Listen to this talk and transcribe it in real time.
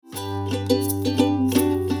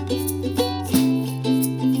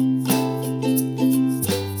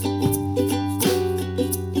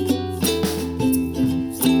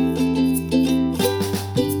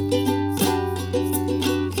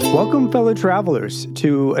Welcome, fellow travelers,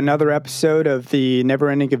 to another episode of the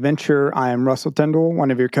Never-Ending Adventure. I am Russell Tyndall,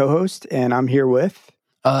 one of your co-hosts, and I'm here with...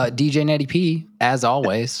 DJ Nettie P, as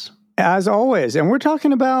always. As always. And we're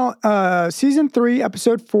talking about Season 3,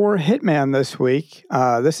 Episode 4, Hitman this week.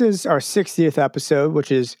 This is our 60th episode,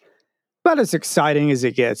 which is about as exciting as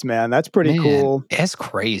it gets, man. That's pretty cool. It's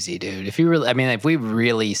crazy, dude. If we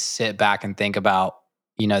really sit back and think about,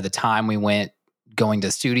 the time we went going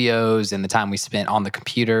to studios and the time we spent on the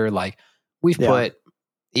computer, like we've put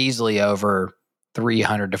easily over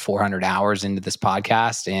 300 to 400 hours into this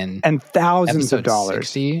podcast and thousands of dollars.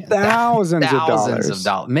 60, thousands of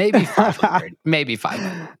dollars. Maybe 500. Maybe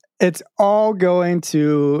 500. It's all going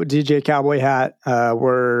to DJ Cowboy Hat.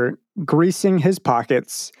 We're greasing his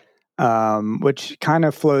pockets, which kind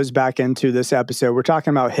of flows back into this episode. We're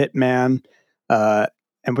talking about Hitman,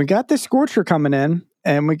 and we got the Scorcher coming in.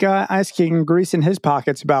 And we got Ice King greasing his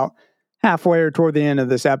pockets about halfway or toward the end of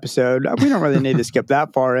this episode. We don't really need to skip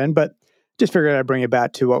that far in, but just figured I'd bring it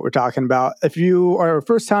back to what we're talking about. If you are a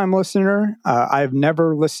first-time listener, I've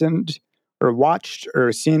never listened or watched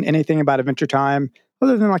or seen anything about Adventure Time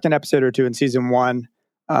other than like an episode or two in Season 1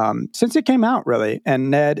 since it came out, really. And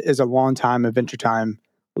Ned is a long-time Adventure Time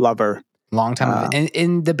lover. Long time.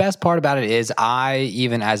 And the best part about it is I,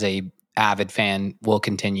 even as a avid fan, will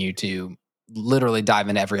continue to literally dive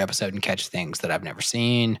into every episode and catch things that I've never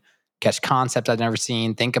seen, catch concepts I've never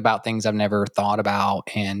seen, think about things I've never thought about.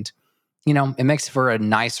 And, it makes for a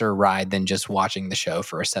nicer ride than just watching the show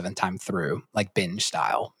for a 7th time through, like binge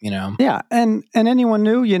style, Yeah. And anyone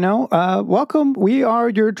new, welcome. We are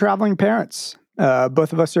your traveling parents.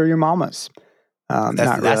 Both of us are your mamas.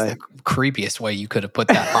 That's the creepiest way you could have put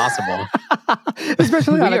that possible.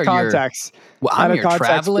 Especially out of context. I'm your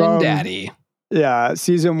traveling daddy. Yeah,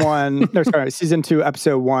 Season 2,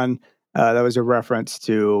 Episode 1. That was a reference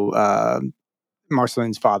to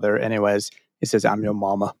Marceline's father. Anyways, he says, "I'm your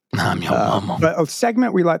mama." I'm your mama. But a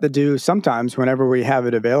segment we like to do sometimes whenever we have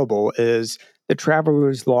it available is the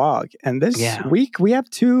Traveler's Log. And this week we have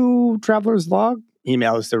 2 Traveler's Log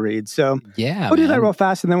emails to read. So we'll do that real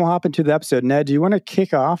fast and then we'll hop into the episode. Ned, do you want to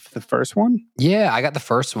kick off the first one? Yeah, I got the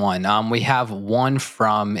first one. We have one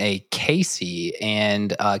from a Casey,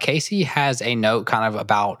 and Casey has a note kind of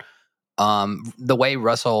about the way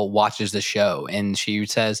Russell watches the show. And she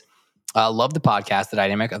says, love the podcast. The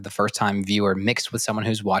dynamic of the first-time viewer mixed with someone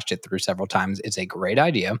who's watched it through several times is a great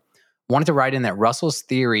idea. Wanted to write in that Russell's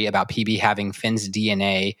theory about PB having Finn's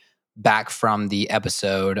DNA back from the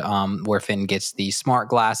episode where Finn gets the smart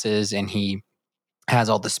glasses and he has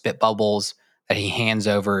all the spit bubbles that he hands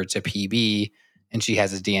over to PB and she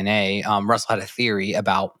has his DNA. Russell had a theory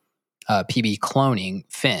about PB cloning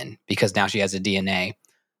Finn because now she has a DNA.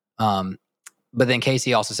 But then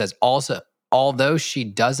Casey also says, although she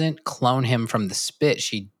doesn't clone him from the spit,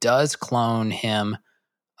 she does clone him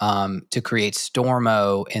to create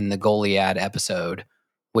Stormo in the Goliad episode,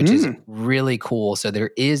 which is really cool. So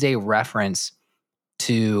there is a reference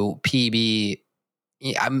to PB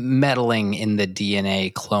meddling in the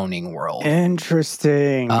DNA cloning world.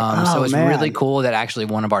 Interesting. So it's really cool that actually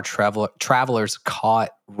one of our travelers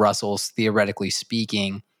caught Russell's theoretically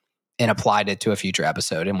speaking and applied it to a future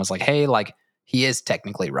episode and was like, hey, like he is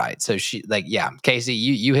technically right. So she Casey,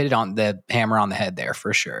 you hit it on the hammer on the head there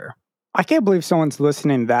for sure. I can't believe someone's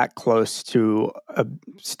listening that close to a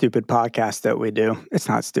stupid podcast that we do. It's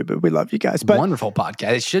not stupid. We love you guys. But wonderful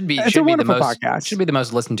podcast. It should be the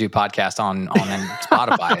most listened to podcast on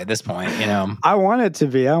Spotify at this point, I want it to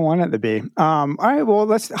be. All right, well,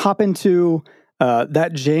 let's hop into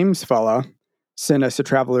that James fella sent us a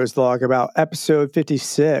Traveler's Log about episode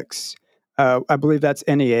 56. I believe that's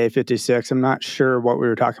NEA 56. I'm not sure what we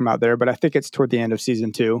were talking about there, but I think it's toward the end of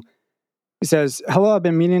Season 2. He says, hello, I've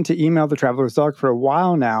been meaning to email the Traveler's Log for a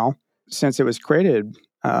while now since it was created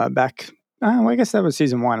back, I guess that was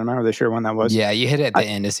Season 1. I'm not really sure when that was. Yeah, you hit it at the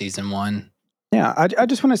end of Season 1. Yeah, I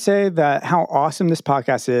just want to say that how awesome this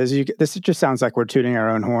podcast is. This just sounds like we're tooting our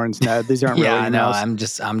own horns, Ned. These aren't really emails. I know. I'm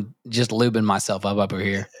just lubing myself up over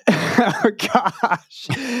here. Oh, gosh.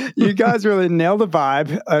 You guys really nailed the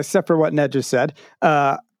vibe, except for what Ned just said.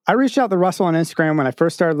 I reached out to Russell on Instagram when I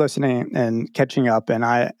first started listening and catching up, and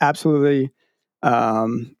I absolutely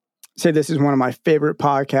say this is one of my favorite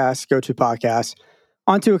podcasts, go-to podcasts.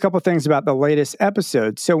 On to a couple things about the latest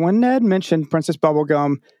episode. So when Ned mentioned Princess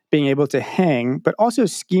Bubblegum being able to hang, but also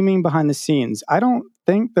scheming behind the scenes, I don't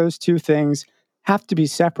think those two things have to be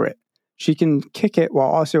separate. she can kick it while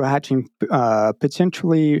also hatching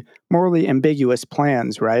potentially morally ambiguous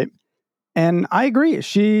plans, right? And I agree.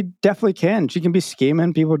 She definitely can. She can be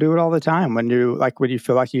scheming. People do it all the time when you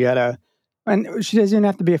feel like you gotta. And she doesn't even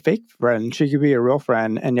have to be a fake friend. She could be a real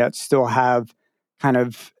friend and yet still have kind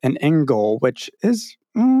of an end goal, which is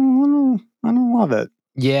I don't love it.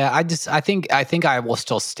 Yeah, I think I will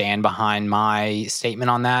still stand behind my statement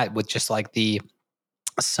on that with just like the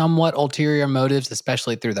somewhat ulterior motives,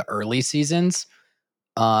 especially through the early seasons.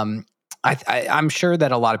 Um, I'm sure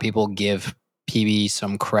that a lot of people give PB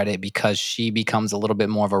some credit because she becomes a little bit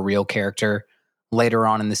more of a real character later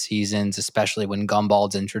on in the seasons, especially when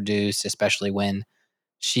Gumball's introduced, especially when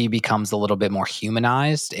she becomes a little bit more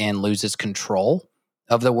humanized and loses control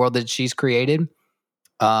of the world that she's created.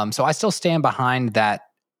 So I still stand behind that.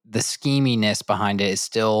 The scheminess behind it is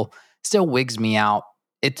still wigs me out.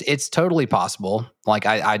 It's totally possible. Like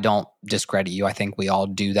I don't discredit you. I think we all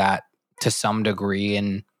do that to some degree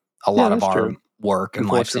in a lot of our True. work and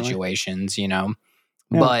life situations, Yeah.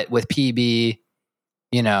 But with PB,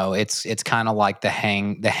 it's kind of like the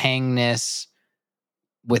hangness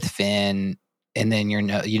with Finn, and then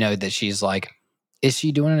that she's like, is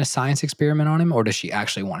she doing a science experiment on him, or does she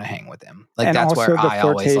actually want to hang with him? Like, and that's also where the I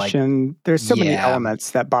always like. There's so many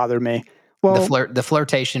elements that bother me. Well, The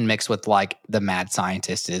flirtation mixed with like the mad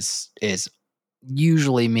scientist is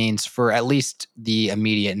usually means for at least the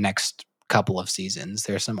immediate next couple of seasons,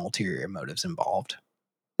 there's some ulterior motives involved.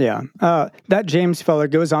 Yeah. That James fella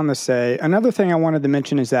goes on to say, another thing I wanted to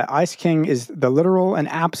mention is that Ice King is the literal and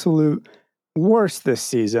absolute worst this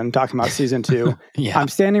season, talking about season 2. Yeah. I'm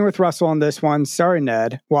standing with Russell on this one. Sorry,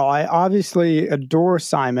 Ned. While I obviously adore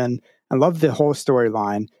Simon and love the whole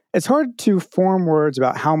storyline, it's hard to form words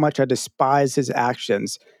about how much I despise his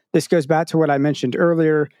actions. This goes back to what I mentioned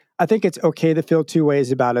earlier. I think it's okay to feel two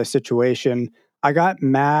ways about a situation. I got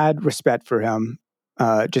mad respect for him,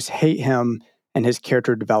 just hate him and his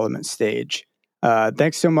character development stage.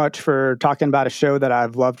 Thanks so much for talking about a show that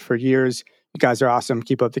I've loved for years. You guys are awesome.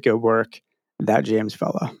 Keep up the good work. That James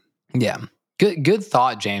fella. Yeah. Good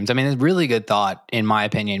thought, James. I mean, it's really good thought in my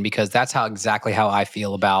opinion, because that's exactly how I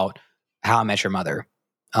feel about How I Met Your Mother.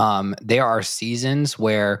 There are seasons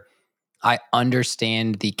where I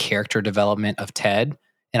understand the character development of Ted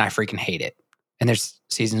and I freaking hate it. And there's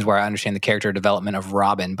seasons where I understand the character development of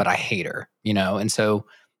Robin, but I hate her, And so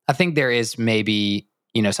I think there is maybe,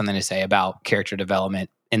 something to say about character development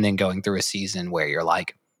and then going through a season where you're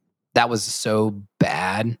like, that was so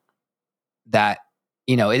bad that,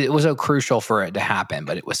 it was so crucial for it to happen,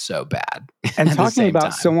 but it was so bad. And talking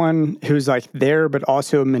about someone who's like there, but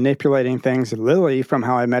also manipulating things, Lily from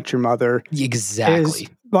How I Met Your Mother exactly is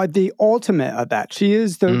like the ultimate of that. She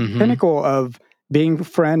is the pinnacle of being a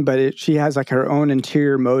friend, but she has like her own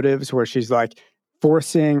interior motives where she's like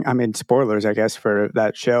forcing, spoilers, I guess, for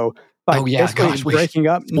that show. Like, breaking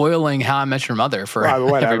up. Spoiling How I Met Your Mother for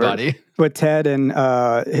everybody. With Ted and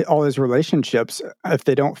all his relationships, if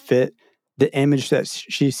they don't fit the image that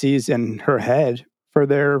she sees in her head for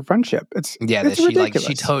their friendship. It's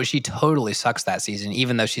ridiculous. She totally sucks that season,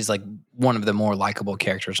 even though she's like one of the more likable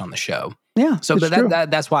characters on the show. Yeah. So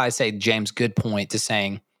that's why I say, James, good point to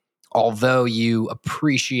saying, although you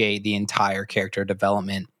appreciate the entire character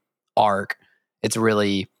development arc, it's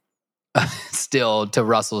really still, to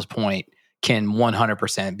Russell's point, can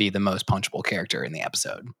 100% be the most punchable character in the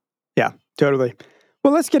episode. Yeah, totally.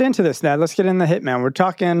 Well, let's get into this now. Let's get into Hitman. We're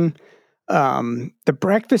talking the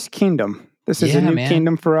Breakfast Kingdom. This is a new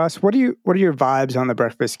kingdom for us. What are your vibes on the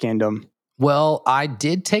Breakfast Kingdom? Well, I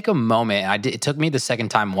did take a moment. It took me the second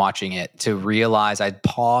time watching it to realize I'd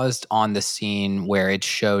paused on the scene where it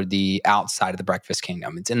showed the outside of the Breakfast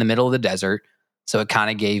Kingdom. It's in the middle of the desert. So it kind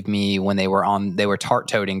of gave me when they were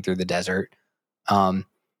tart-toting through the desert. And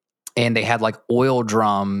they had like oil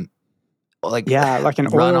drum, like an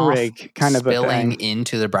oil rig kind of spilling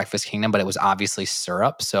into the Breakfast Kingdom, but it was obviously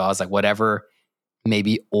syrup. So I was like, whatever,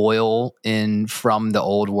 maybe oil from the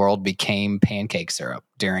old world became pancake syrup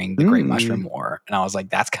during the Great Mushroom War. And I was like,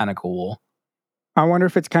 that's kind of cool. I wonder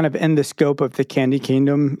if it's kind of in the scope of the Candy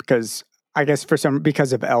Kingdom, because I guess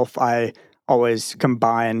because of Elf, I always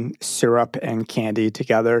combine syrup and candy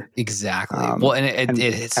together. Exactly. Well, and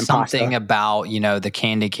it's something pasta. About, the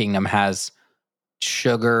Candy Kingdom has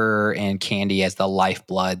sugar and candy as the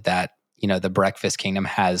lifeblood that, the Breakfast Kingdom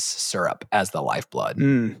has syrup as the lifeblood.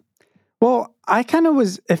 Well,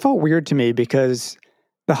 it felt weird to me because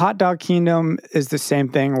the Hot Dog Kingdom is the same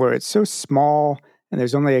thing where it's so small and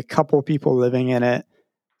there's only a couple people living in it.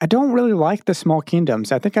 I don't really like the small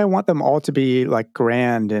kingdoms. I think I want them all to be like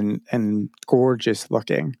grand and gorgeous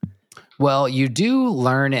looking. Well, you do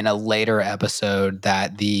learn in a later episode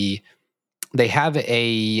that the they have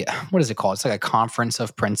what is it called? It's like a conference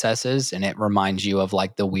of princesses, and it reminds you of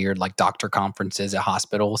like the weird like doctor conferences at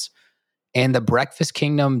hospitals. And the Breakfast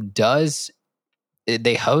Kingdom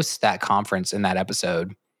they host that conference in that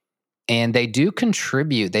episode. And they do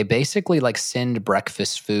contribute. They basically like send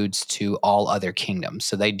breakfast foods to all other kingdoms.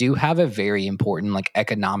 So they do have a very important like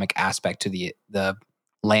economic aspect to the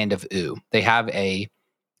land of Oo. They have a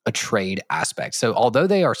trade aspect. So although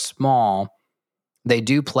they are small, they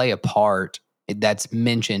do play a part that's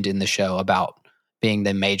mentioned in the show about being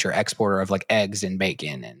the major exporter of like eggs and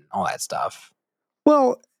bacon and all that stuff.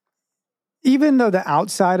 Well, even though the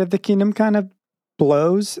outside of the kingdom kind of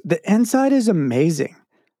blows, the inside is amazing.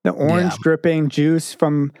 The orange dripping juice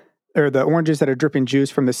or the oranges that are dripping juice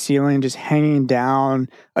from the ceiling just hanging down,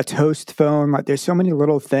 a toast phone. Like there's so many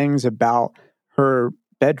little things about her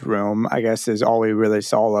bedroom, I guess is all we really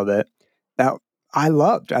saw of it, that I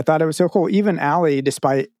loved. I thought it was so cool. Even Allie,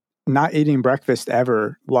 despite not eating breakfast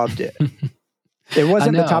ever, loved it. It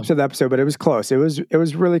wasn't the tops of the episode, but it was close. It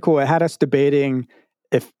was really cool. It had us debating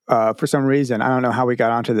if, for some reason, I don't know how we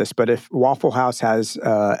got onto this, but if Waffle House has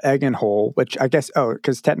egg and whole, which I guess,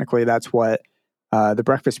 because technically that's what the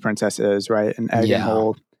Breakfast Princess is, right? An egg and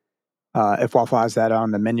whole. If Waffle has that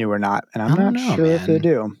on the menu or not, and I'm not sure if they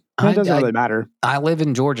do. It doesn't really matter. I live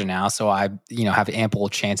in Georgia now, so I have ample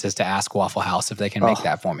chances to ask Waffle House if they can make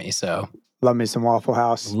that for me. So love me some Waffle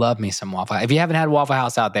House. Love me some Waffle House. If you haven't had Waffle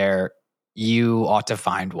House out there, you ought to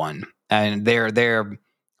find one. And there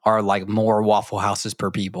are like more Waffle Houses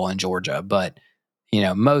per people in Georgia, but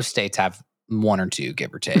most states have one or two,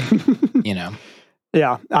 give or take.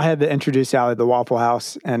 Yeah, I had to introduce Allie to the Waffle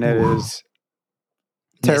House, and it is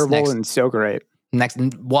terrible and so great. Next,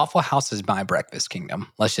 Waffle House is my breakfast kingdom.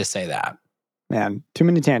 Let's just say that. Man, too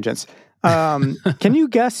many tangents. Can you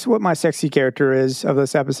guess what my sexy character is of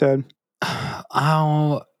this episode?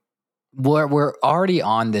 We're already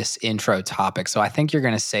on this intro topic, so I think you're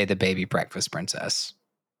going to say the baby breakfast princess.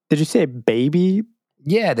 Did you say baby?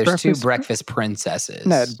 Yeah, there's two breakfast princesses.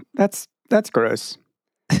 No, that's gross.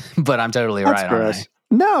 But I'm totally right, gross. aren't I?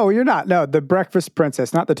 No, you're not. No, the breakfast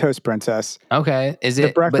princess, not the toast princess. Okay, is it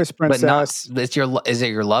the breakfast princess? But not. Is it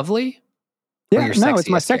your lovely? Yeah, no, it's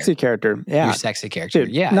my sexy character. Yeah, your sexy character.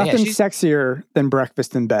 Dude, nothing sexier than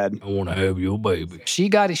breakfast in bed. I want to have your baby. She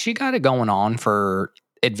got it going on for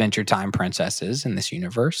Adventure Time princesses in this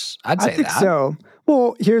universe. I think so.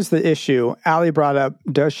 Well, here's the issue. Allie brought up: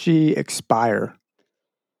 does she expire?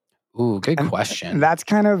 Ooh, good question. That's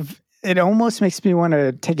kind of. It almost makes me want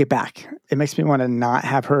to take it back. It makes me want to not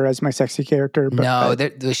have her as my sexy character. But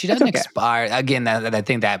she doesn't expire. Again, I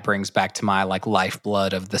think that brings back to my like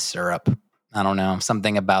lifeblood of the syrup. I don't know,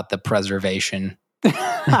 something about the preservation,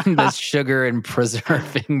 the sugar and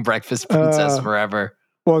preserving breakfast princess forever.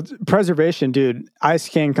 Well, preservation, dude. Ice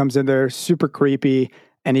King comes in there, super creepy,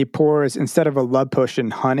 and he pours, instead of a love potion,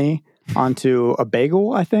 honey onto a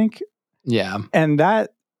bagel, I think. Yeah. And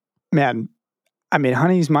that, man, I mean,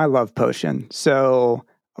 honey's my love potion. So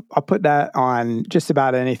I'll put that on just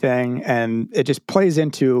about anything. And it just plays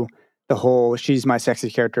into the whole, she's my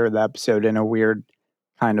sexy character of the episode in a weird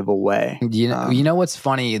kind of a way. You know what's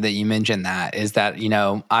funny that you mentioned that is that,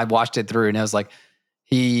 I watched it through and it was like,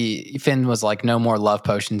 Finn was like, no more love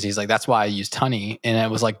potions. He's like, that's why I used honey. And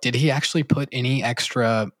it was like, did he actually put any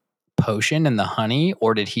extra potion in the honey?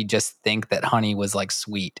 Or did he just think that honey was like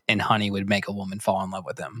sweet and honey would make a woman fall in love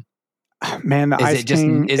with him? Man, the Ice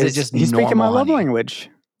King he's speaking my love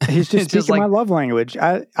language. He's just speaking my love language.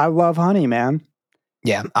 I love honey, man.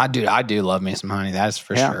 Yeah, I do love me some honey. That's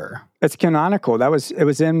for sure. It's canonical. It was like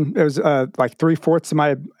 3/4 of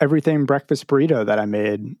my everything breakfast burrito that I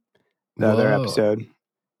made the other episode.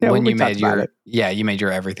 Yeah, when you made you made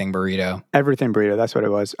your everything burrito. Everything burrito, that's what it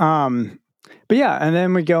was. But yeah, and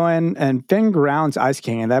then we go in and Finn grounds Ice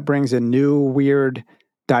King, and that brings a new weird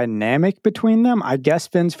dynamic between them. I guess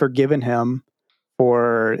Finn's forgiven him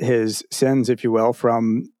for his sins, if you will,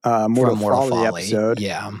 from Mortal Folly episode.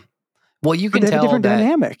 Yeah. Well, you can tell a different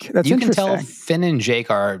dynamic. That's you interesting. can tell Finn and Jake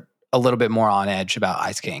are a little bit more on edge about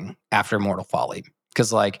Ice King after Mortal Folly,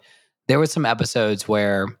 because like there were some episodes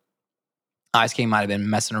where Ice King might have been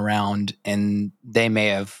messing around and they may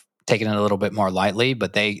have taken it a little bit more lightly,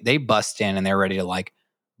 but they bust in and they're ready to like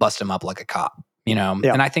bust him up like a cop, Yeah.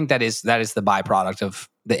 And I think that is the byproduct of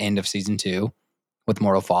the end of season 2 with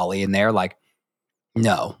Mortal Folly, and they're like,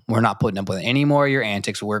 no, we're not putting up with any more of your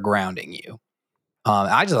antics. We're grounding you.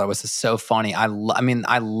 I just thought it was so funny. I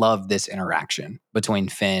love this interaction between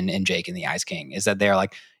Finn and Jake and the Ice King, is that they're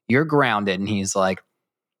like, you're grounded. And he's like,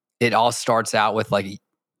 it all starts out with like,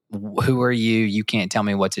 who are you? You can't tell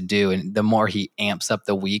me what to do. And the more he amps up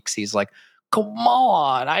the weeks, he's like, come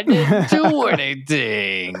on, I didn't do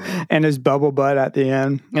anything. And his bubble butt at the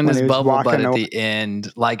end. And this bubble butt at the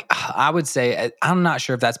end. Like, I would say, I'm not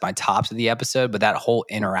sure if that's my tops of the episode, but that whole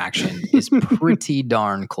interaction is pretty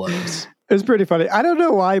darn close. It was pretty funny. I don't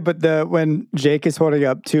know why, but when Jake is holding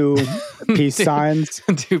up two peace signs.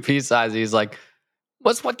 Two peace signs, he's like,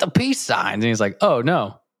 what's with the peace signs? And he's like, oh,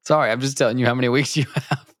 no, sorry, I'm just telling you how many weeks you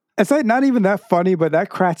have. It's like not even that funny, but that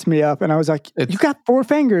cracks me up. And I was like, you got 4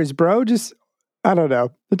 fingers, bro. Just, I don't know.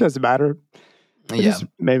 It doesn't matter. It just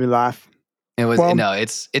made me laugh. It was,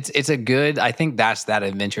 it's a good, I think that's that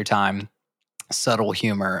Adventure Time subtle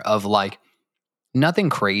humor of like, nothing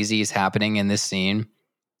crazy is happening in this scene,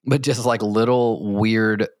 but just like little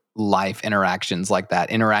weird life interactions like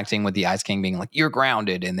that, interacting with the Ice King being like, you're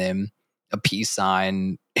grounded, and then a peace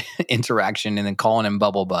sign interaction, and then calling him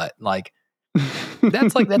bubble butt. Like,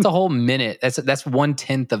 that's a whole minute. That's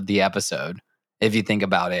 1/10 of the episode, if you think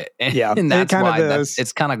about it. And that's why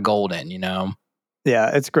it's kind of golden, you know?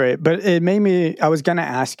 Yeah, it's great. But it made me, I was going to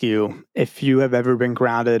ask you if you have ever been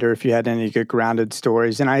grounded or if you had any good grounded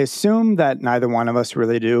stories. And I assume that neither one of us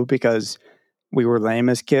really do, because we were lame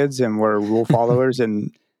as kids and were rule followers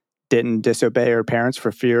and didn't disobey our parents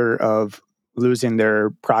for fear of losing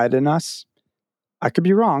their pride in us. I could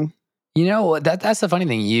be wrong. You know, that's the funny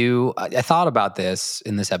thing. I thought about this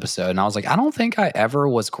in this episode, and I was like, I don't think I ever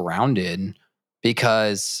was grounded,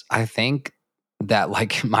 because I think that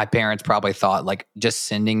like my parents probably thought like just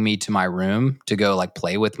sending me to my room to go like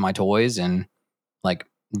play with my toys and like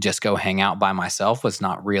just go hang out by myself was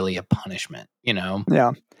not really a punishment, you know?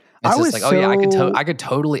 Yeah. It's just like, I could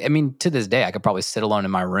totally, I mean, to this day, I could probably sit alone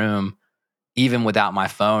in my room, even without my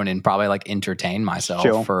phone, and probably like entertain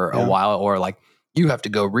myself for a while, or like, you have to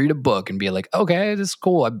go read a book and be like, okay, this is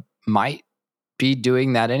cool. I might be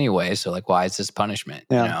doing that anyway. So like, why is this punishment?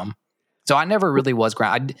 You know? So I never really was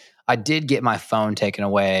grounded. I did get my phone taken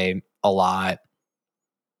away a lot.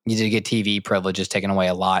 You did get TV privileges taken away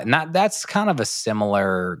a lot. And that's kind of a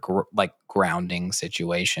similar like grounding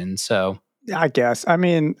situation. So I guess. I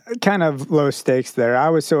mean, kind of low stakes there. I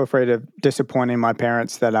was so afraid of disappointing my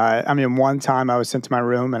parents that I mean, one time I was sent to my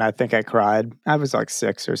room and I think I cried. I was like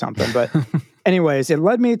 6 or something. But anyways, it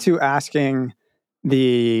led me to asking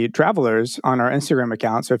the travelers on our Instagram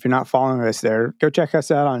account. So if you're not following us there, go check us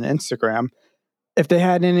out on Instagram. If they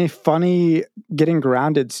had any funny getting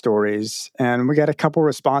grounded stories. And we got a couple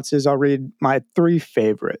responses. I'll read my 3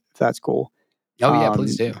 favorite, if that's cool. Oh, yeah,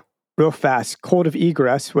 please do. Real fast. Code of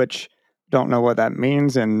Egress, which don't know what that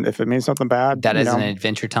means, and if it means something bad. That is an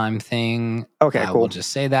Adventure Time thing. Okay, cool. I will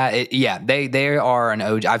just say that. They are an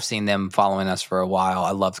OG. I've seen them following us for a while.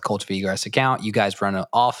 I love the Cult of Egress account. You guys run an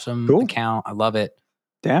awesome account. I love it.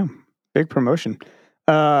 Damn, big promotion.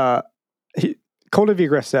 Cult of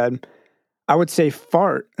Egress said, I would say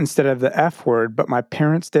fart instead of the F word, but my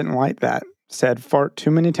parents didn't like that. Said fart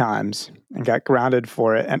too many times and got grounded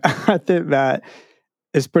for it. And I think that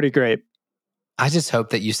is pretty great. I just hope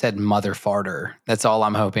that you said mother farter. That's all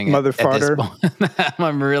I'm hoping. Mother farter. At this point.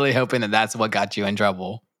 I'm really hoping that that's what got you in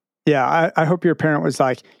trouble. Yeah, I hope your parent was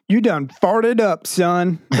like, you done farted up,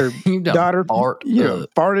 son. Or you done daughter, you done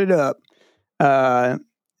farted up.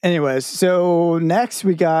 Anyways, so next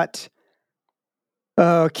we got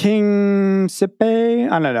King Sepe,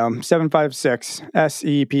 I don't know, 756,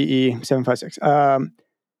 SEPE 756.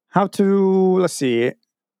 Let's see.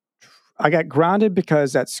 I got grounded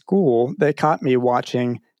because at school, they caught me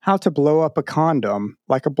watching how to blow up a condom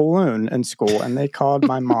like a balloon in school, and they called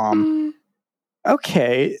my mom.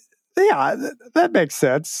 Okay, yeah, that makes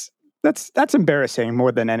sense. That's embarrassing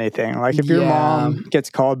more than anything. Like if your mom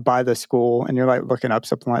gets called by the school and you're like looking up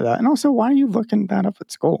something like that. And also, why are you looking that up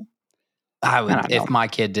at school? I would, if my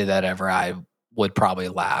kid did that ever, I would probably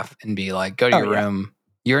laugh and be like, go to your room.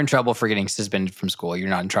 You're in trouble for getting suspended from school. You're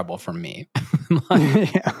not in trouble from me.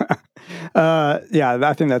 I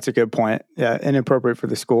think that's a good point. Yeah, inappropriate for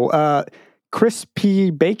the school. Chris P.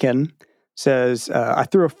 Bacon says, I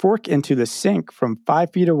threw a fork into the sink from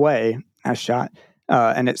 5 feet away. I shot.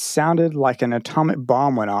 And it sounded like an atomic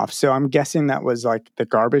bomb went off. So I'm guessing that was like the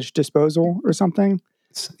garbage disposal or something.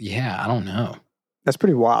 Yeah, I don't know. That's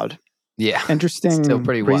pretty wild. Yeah. Interesting Still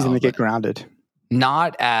pretty reason wild, to get grounded.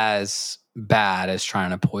 Not as bad as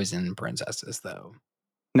trying to poison princesses, though.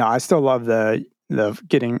 No, I still love the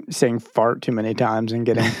saying fart too many times and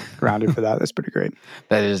getting grounded for that. That's pretty great.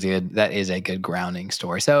 That is good. That is a good grounding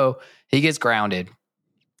story. So he gets grounded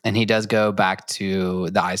and he does go back to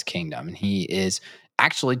the Ice Kingdom, and he is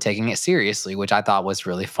actually taking it seriously, which I thought was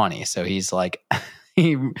really funny. So he's like,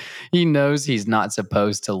 he knows he's not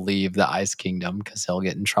supposed to leave the Ice Kingdom because he'll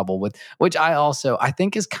get in trouble with, which I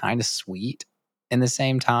think is kind of sweet in the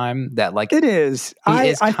same time that like it is.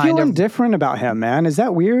 I feel indifferent about him, man. Is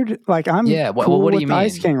that weird? Like I'm cool what do with you mean?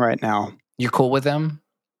 Ice King right now. You're cool with him?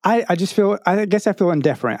 I just feel, I guess I feel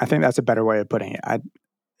indifferent. I think that's a better way of putting it.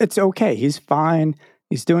 It's okay. He's fine.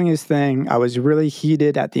 He's doing his thing. I was really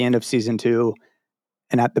heated at the end of season 2.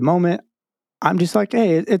 And at the moment, I'm just like,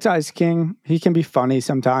 hey, it's Ice King. He can be funny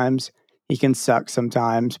sometimes. He can suck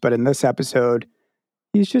sometimes. But in this episode,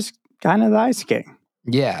 he's just kind of the Ice King.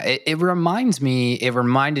 Yeah, it reminded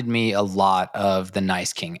me a lot of the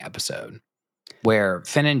Nice King episode where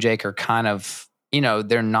Finn and Jake are kind of,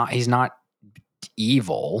 he's not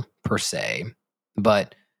evil per se,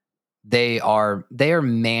 but they are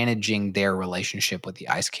managing their relationship with the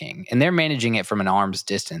Ice King, and they're managing it from an arm's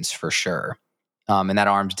distance for sure. And that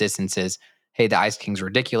arm's distance is, hey, the Ice King's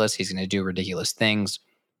ridiculous. He's going to do ridiculous things.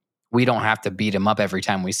 We don't have to beat him up every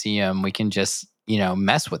time we see him. We can just,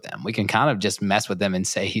 mess with him. We can kind of just mess with him and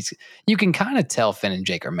say you can kind of tell Finn and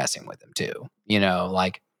Jake are messing with him too.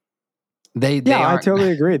 Like they I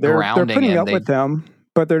totally agree. They're putting up with him,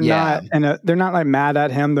 but they're not, and they're not like mad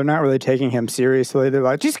at him. They're not really taking him seriously. They're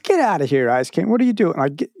like, just get out of here, Ice King. What are you doing?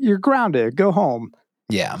 Like, you're grounded. Go home.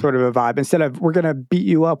 Yeah. Sort of a vibe. Instead of, we're going to beat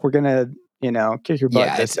you up. We're going to, kick your butt.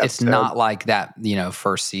 Yeah, it's not like that,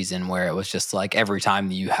 first season where it was just like every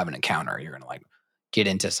time you have an encounter, you're going to like get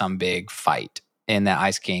into some big fight. And that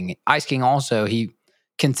Ice King also, he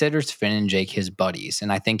considers Finn and Jake his buddies.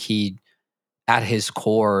 And I think he, at his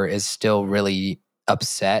core, is still really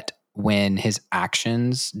upset when his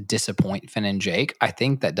actions disappoint Finn and Jake. I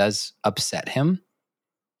think that does upset him.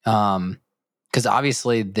 Because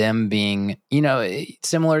obviously them being,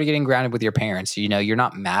 similar to getting grounded with your parents, you're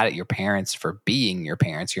not mad at your parents for being your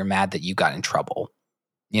parents. You're mad that you got in trouble,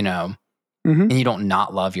 and you don't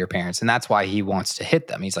not love your parents. And that's why he wants to hit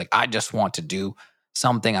them. He's like, I just want to do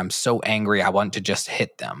something. I'm so angry. I want to just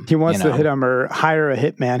hit them. He wants to hit them or hire a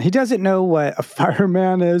hitman. He doesn't know what a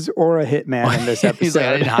fireman is or a hitman in this episode. He's like,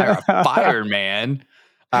 I didn't hire a fireman.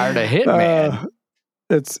 I hired a hitman.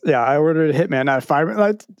 I ordered a hitman, not a fireman.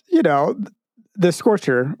 Like, the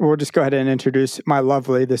Scorcher. We'll just go ahead and introduce my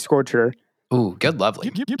lovely, the Scorcher. Ooh, good lovely.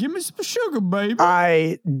 Give me some sugar, baby.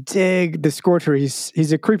 I dig the Scorcher.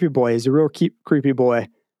 He's a creepy boy. He's a real creepy boy.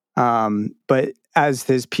 But as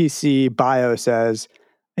his PC bio says,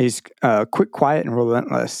 he's quick, quiet, and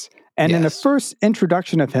relentless. And in the first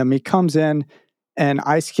introduction of him, he comes in and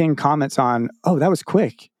Ice King comments on, oh, that was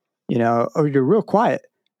quick. Oh, you're real quiet.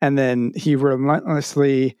 And then he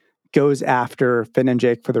relentlessly goes after Finn and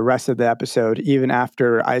Jake for the rest of the episode, even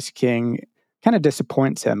after Ice King kind of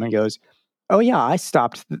disappoints him and goes, oh yeah, I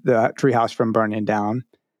stopped the treehouse from burning down.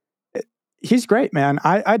 He's great, man.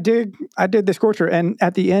 I did the Scorcher. And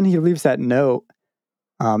at the end, he leaves that note.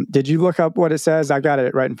 Did you look up what it says? I got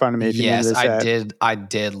it right in front of me. Yes, I did. I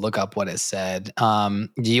did look up what it said. Do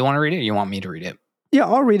you want to read it or you want me to read it? Yeah,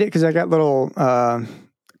 I'll read it because I got little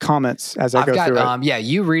comments as I go through it. Yeah,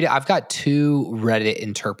 you read it. I've got 2 Reddit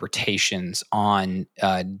interpretations on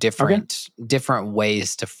different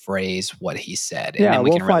ways to phrase what he said. And then we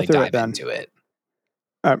can really dive into it.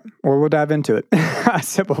 We'll dive into it.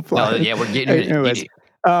 Simple plan. Oh, yeah, we're getting it. Get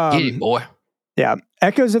it, boy. Yeah.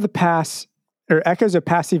 Echoes of past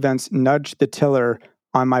events nudge the tiller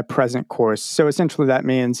on my present course. So essentially that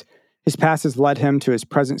means his past has led him to his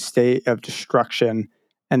present state of destruction.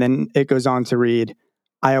 And then it goes on to read,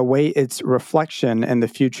 I await its reflection in the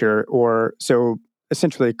future, or so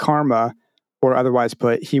essentially karma, or otherwise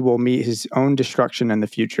put, he will meet his own destruction in the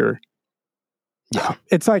future. Yeah.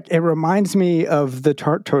 It's like, it reminds me of the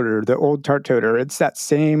Tart Toter, the old Tart Toter. It's that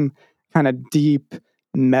same kind of deep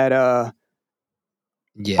meta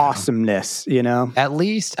awesomeness, At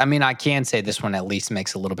least, I can say this one at least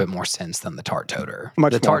makes a little bit more sense than the Tart Toter.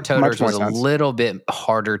 The Tart Toter was a little bit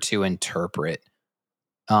harder to interpret.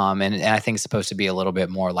 And I think it's supposed to be a little bit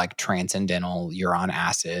more like transcendental. You're on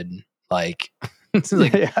acid. Like, it's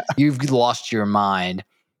like you've lost your mind.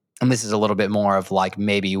 And this is a little bit more of like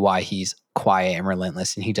maybe why he's quiet and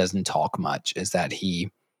relentless and he doesn't talk much is that he,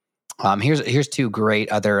 here's 2 great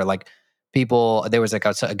other like people. There was like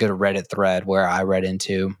a good Reddit thread where I read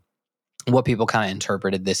into what people kind of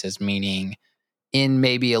interpreted this as meaning in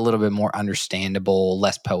maybe a little bit more understandable,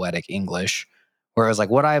 less poetic English. Where it was like,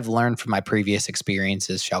 what I've learned from my previous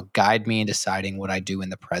experiences shall guide me in deciding what I do in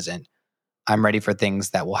the present. I'm ready for things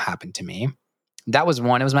that will happen to me. That was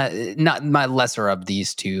one. It was my lesser of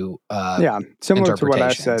these 2. Similar to what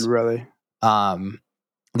I said, really. The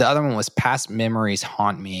other one was past memories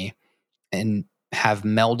haunt me and have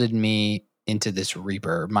melded me into this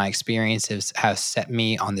reaper. My experiences have set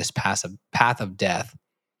me on this path of death.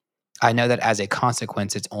 I know that as a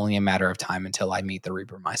consequence, it's only a matter of time until I meet the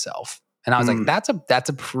reaper myself. And I was like, that's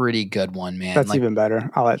a pretty good one, man. That's like, even better.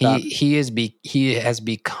 I like that. He has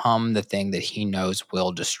become the thing that he knows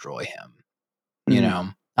will destroy him. You know,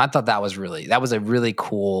 I thought that was a really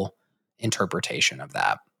cool interpretation of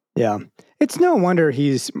that. Yeah. It's no wonder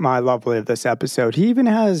he's my lovely of this episode. He even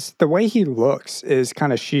has the way he looks is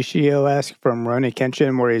kind of Shishio-esque from Rurouni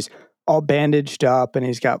Kenshin, where he's all bandaged up and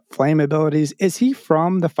he's got flame abilities. Is he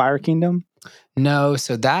from the Fire Kingdom? No.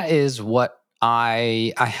 So that is what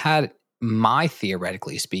I had my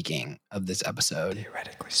theoretically speaking of this episode.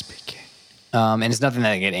 Theoretically speaking. And it's nothing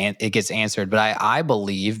that it gets answered, but I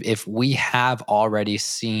believe if we have already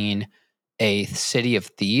seen a city of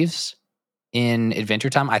thieves in Adventure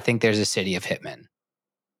Time, I think there's a city of hitmen,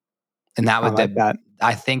 and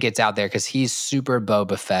I think it's out there because he's super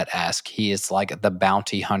Boba Fett-esque. He is like the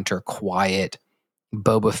bounty hunter, quiet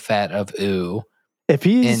Boba Fett of Ooh. If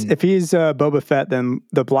he's Boba Fett, then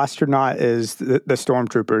the Blasternaut is the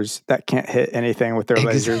stormtroopers that can't hit anything with their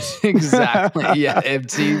lasers. Exactly. Yeah.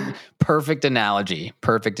 It's perfect analogy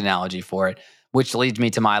for it, which leads me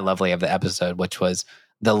to my lovely of the episode, which was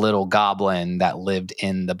the little goblin that lived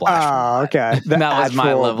in the Blasternaut. Oh, okay. That was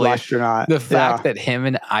my lovely Blasternaut. The fact that him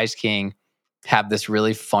and Ice King have this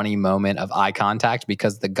really funny moment of eye contact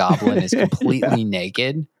because the goblin is completely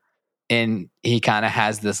naked. And he kind of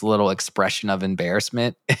has this little expression of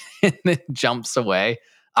embarrassment and then jumps away.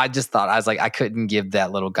 I was like, I couldn't give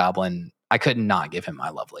that little goblin, I could not give him my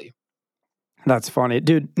lovely. That's funny.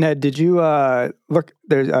 Dude, Ned, did you look,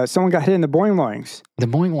 there's someone got hit in the boing loings. The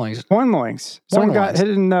boing loings. Boing loings. Someone got hit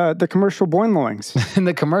in the commercial boing loings. In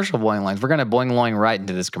the commercial boing loings. We're going to boing loing right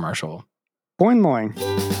into this commercial. Boing loing.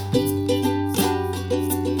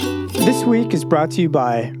 This week is brought to you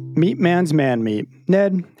by Meat Man's Man Meat.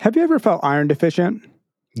 Ned, have you ever felt iron deficient?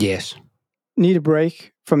 Yes. Need a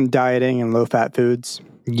break from dieting and low-fat foods?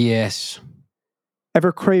 Yes.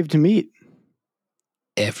 Ever craved meat?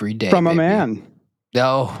 Every day. From a man?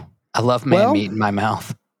 Oh, I love meat in my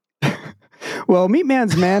mouth. Well, Meat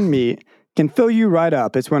Man's Man Meat can fill you right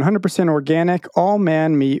up. It's 100% organic, all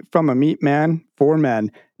man meat from a meat man for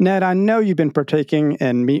men. Ned, I know you've been partaking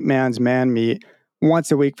in Meat Man's Man Meat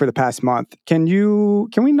once a week for the past month. Can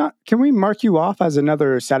we mark you off as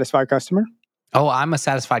another satisfied customer? Oh, I'm a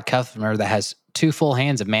satisfied customer that has 2 full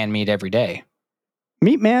hands of man meat every day.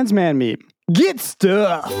 Meat Man's Man Meat. Get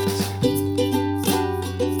stuffed.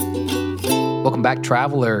 Welcome back,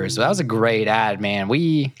 travelers. That was a great ad, man.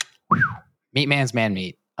 Meat Man's Man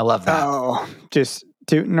Meat. I love that. Oh, just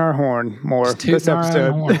tooting our horn more this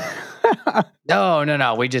episode.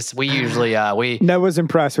 No. We usually Ned was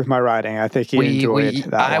impressed with my writing. I think he enjoyed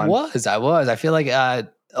that one. I was. I feel like a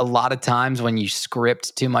lot of times when you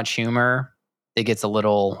script too much humor, it gets a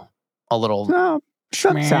little. No,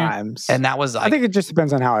 sometimes. And that was. I think it just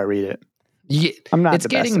depends on how I read it. I'm not. It's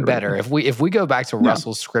getting better. If we go back to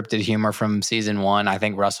Russell's scripted humor from season 1, I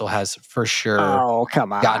think Russell has for sure. Oh,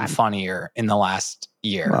 come on. Gotten funnier in the last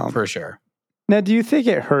year for sure. Now, do you think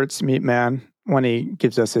it hurts Meat Man when he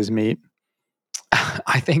gives us his meat?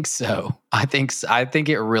 I think so. I think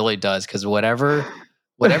it really does, because whatever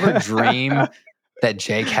dream that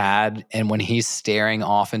Jake had, and when he's staring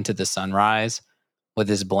off into the sunrise with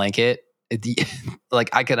his blanket, like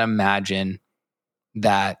I could imagine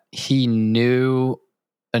that he knew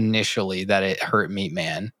initially that it hurt Meat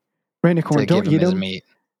Man. Randy Corn, don't eat him.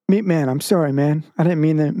 Meat Man, I'm sorry, man. I didn't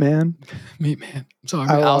mean that, man. Meat Man, I'm sorry.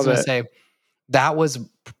 I was going to say that was.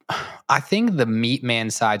 I think the Meat Man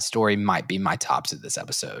side story might be my tops of this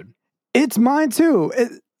episode. It's mine too.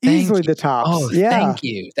 Easily the tops. Oh, yeah. Thank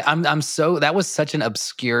you. I'm so. That was such an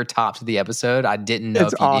obscure top to the episode. I didn't know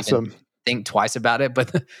if you'd even think twice about it.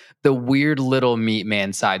 But the weird little Meat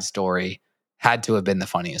Man side story had to have been the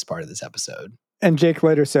funniest part of this episode. And Jake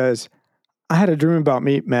later says, "I had a dream about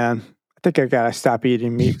Meat Man. I think I gotta stop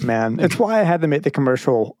eating Meat Man." It's why I had to make the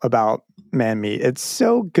commercial about man meat. It's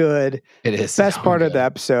so good. It is best part of the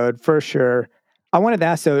episode for sure. I wanted to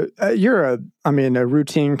ask, so you're a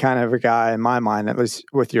routine kind of a guy in my mind, at least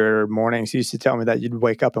with your mornings. You used to tell me that you'd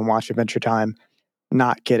wake up and watch Adventure Time.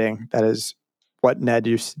 Not kidding. That is what Ned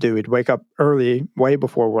used to do. He'd wake up early, way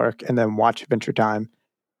before work, and then watch Adventure Time.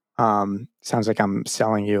 Sounds like I'm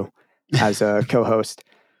selling you as a co-host.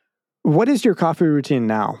 What is your coffee routine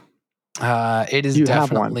now? It is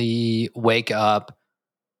definitely wake up.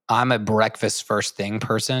 I'm a breakfast first thing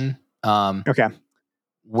person. Okay.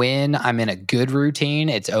 When I'm in a good routine,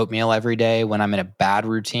 it's oatmeal every day. When I'm in a bad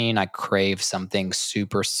routine, I crave something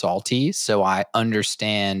super salty. So I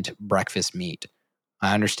understand breakfast meat.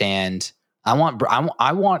 I understand. I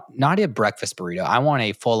want not a breakfast burrito. I want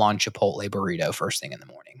a full on Chipotle burrito first thing in the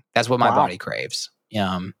morning. That's what my body craves.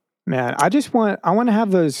 Man, I want to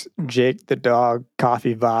have those Jake the dog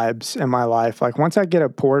coffee vibes in my life. Like once I get a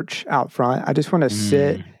porch out front, I just want to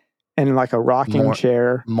sit in like a rocking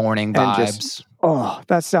chair Morning and vibes.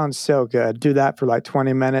 That sounds so good. Do that for like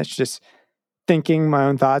 20 minutes, just thinking my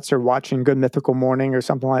own thoughts or watching Good Mythical Morning or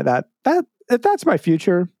something like that. If that's my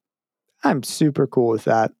future, I'm super cool with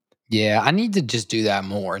that. Yeah, I need to just do that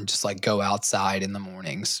more and just like go outside in the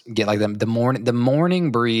mornings. Get like the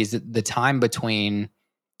morning breeze, the time between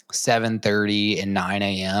 7:30 and 9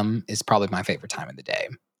 a.m. is probably my favorite time of the day,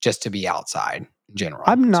 just to be outside in general.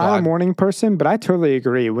 I'm not a morning person, but I totally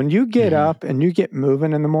agree. When you get up and you get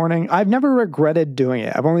moving in the morning, I've never regretted doing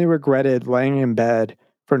it. I've only regretted laying in bed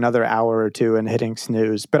for another hour or two and hitting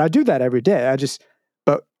snooze. But I do that every day.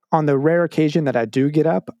 But on the rare occasion that I do get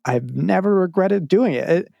up, I've never regretted doing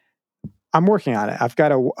it. I'm working on it. I've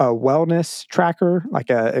got a wellness tracker, like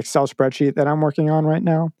a Excel spreadsheet that I'm working on right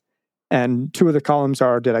now. And 2 of the columns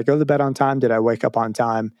are, did I go to bed on time? Did I wake up on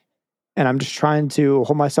time? And I'm just trying to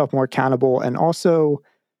hold myself more accountable and also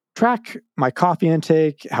track my coffee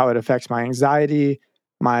intake, how it affects my anxiety,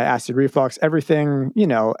 my acid reflux, everything,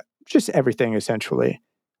 just everything essentially.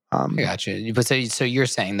 I got you. But so you're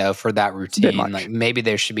saying though, for that routine, like maybe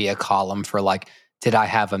there should be a column for like, did I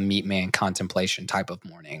have a meat man contemplation type of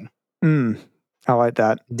morning? I like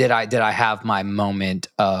that. Did I have my moment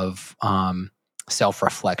of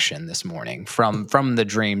self-reflection this morning from the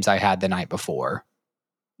dreams I had the night before?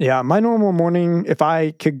 Yeah, my normal morning, if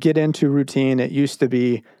I could get into routine, it used to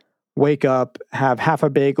be wake up, have half a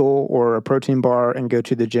bagel or a protein bar and go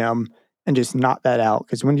to the gym and just knock that out.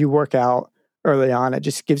 Because when you work out early on, it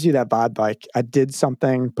just gives you that vibe like I did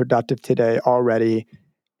something productive today already.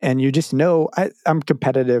 And you just know I'm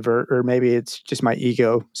competitive or maybe it's just my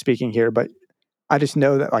ego speaking here, but I just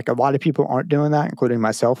know that like a lot of people aren't doing that, including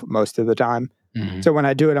myself most of the time. So when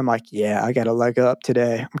I do it, I'm like, yeah, I got a leg up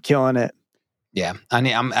today. I'm killing it. Yeah.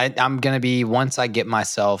 I'm going to be, once I get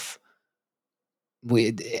myself,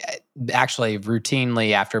 actually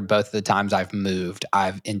routinely after both of the times I've moved,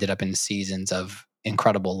 I've ended up in seasons of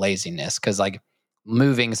incredible laziness because like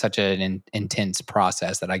moving is such an intense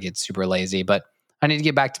process that I get super lazy, but I need to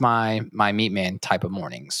get back to my meat man type of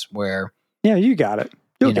mornings where. Yeah, you got it.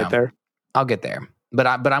 You'll get there. I'll get there. But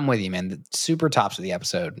I'm with you, man. The super tops of the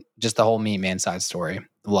episode, just the whole meat man side story.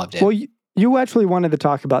 Loved it. Well, you actually wanted to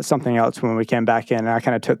talk about something else when we came back in, and I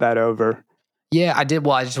kind of took that over. Yeah, I did.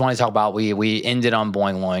 Well, I just wanted to talk about we ended on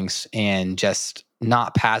Boing Loings and just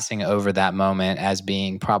not passing over that moment as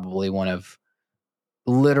being probably one of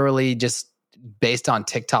literally just based on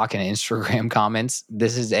TikTok and Instagram comments.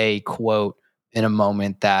 This is a quote in a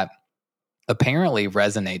moment that apparently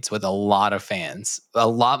resonates with a lot of fans, a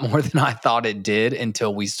lot more than I thought it did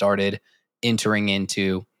until we started entering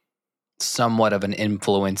into somewhat of an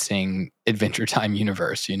influencing Adventure Time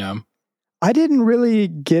universe, I didn't really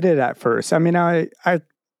get it at first. I mean, I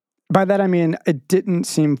by that I mean it didn't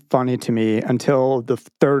seem funny to me until the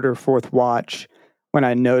 3rd or 4th watch when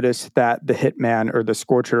I noticed that the hitman or the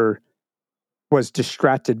Scorcher was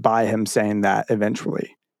distracted by him saying that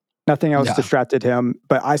eventually. Nothing else distracted him,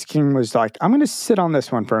 but Ice King was like, I'm going to sit on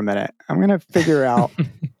this one for a minute. I'm going to figure out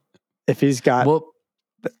if he's got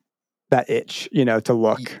that itch, to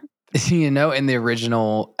look. In the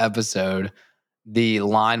original episode, the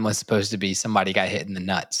line was supposed to be somebody got hit in the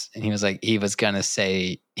nuts. And he was going to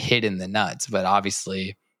say hit in the nuts, but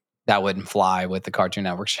obviously that wouldn't fly with the Cartoon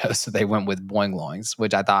Network show. So they went with Boing Loings,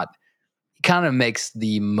 which I thought kind of makes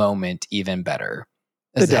the moment even better.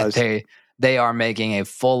 It does. They are making a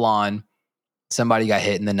full-on somebody got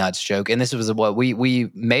hit in the nuts joke. And this was what we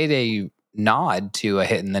made a nod to a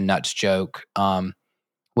hit in the nuts joke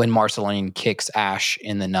when Marceline kicks Ash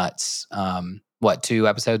in the nuts. 2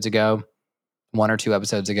 episodes ago? 1 or 2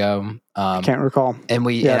 episodes ago. I can't recall. And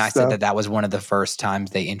I said that was one of the first times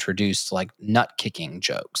they introduced like nut kicking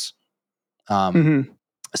jokes.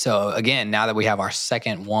 So again, now that we have our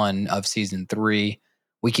second one of season 3,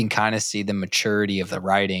 we can kind of see the maturity of the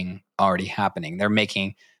writing already happening.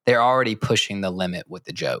 They're already pushing the limit with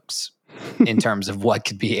the jokes in terms of what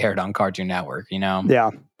could be aired on Cartoon Network,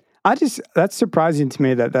 Yeah. That's surprising to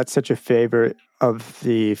me that that's such a favorite of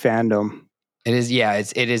the fandom. It is, yeah.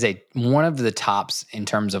 It is one of the tops in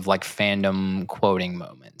terms of like fandom quoting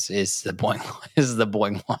moments is the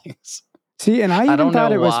Boing Loings. See, and I even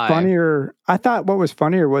thought it was funnier. I thought what was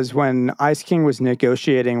funnier was when Ice King was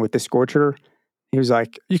negotiating with the Scorcher. He was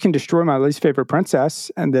like, "You can destroy my least favorite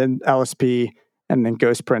princess," and then LSP, and then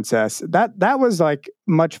Ghost Princess. That was like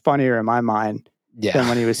much funnier in my mind than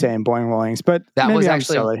when he was saying Boing Loings. But that was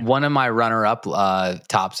actually one of my runner-up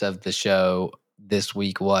tops of the show this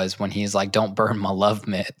week was when he's like, "Don't burn my love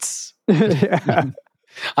mitts." Yeah.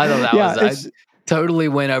 I thought that Yeah, was I totally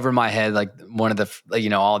went over my head. Like one of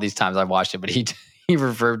the all these times I watched it, but he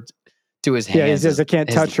referred to his yeah, he hands says, "I can't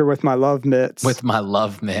touch her with my love mitts." with my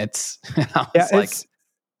love mitts. I Yeah, was like,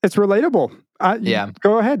 it's relatable. yeah.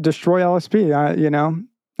 Go ahead, destroy LSP. No,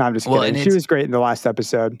 I'm just Well, kidding. and She was great in the last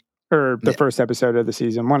episode or the first episode of the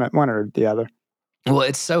season, one or the other. Well,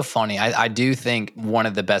 it's so funny. I do think one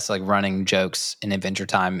of the best like running jokes in Adventure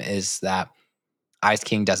Time is that Ice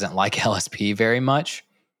King doesn't like LSP very much,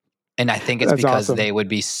 and I think it's That's because awesome. they would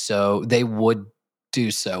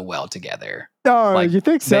do so well together. Oh, Like you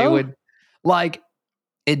think so? they would like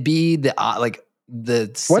it'd be the What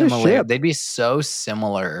a similar. ship. They'd be so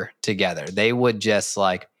similar together. They would just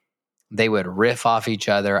like they would riff off each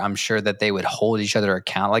other. I'm sure that they would hold each other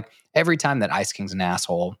account. Like every time that Ice King's an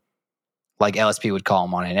asshole, like LSP would call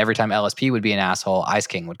him on it. And every time LSP would be an asshole, Ice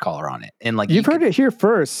King would call her on it. And like You've heard it here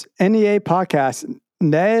first. NEA podcast.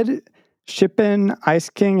 Ned, Shippen, Ice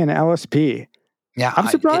King, and LSP. Yeah, I'm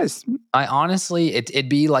surprised. I honestly, it'd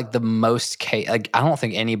be like the most like I don't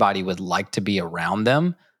think anybody would like to be around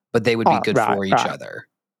them, but they would be good for each other.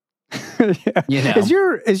 Yeah. You know,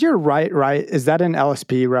 is your right? Is that an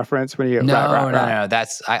LSP reference when you no, right? No.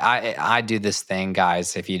 That's I do this thing,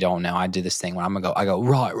 guys. If you don't know, I do this thing when I go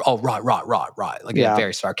right, like a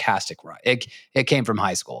very sarcastic right. It came from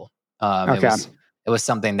high school. It was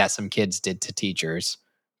something that some kids did to teachers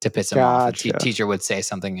to piss them off. The teacher would say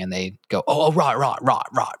something and they'd go, oh,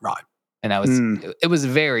 right. And it was a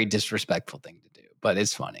very disrespectful thing to do, but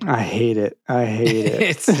it's funny. I hate it.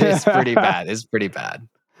 It's pretty bad. It's pretty bad.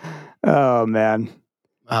 Oh man.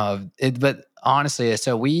 But honestly,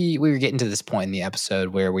 so we were getting to this point in the episode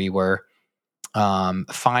where we were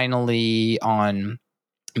finally on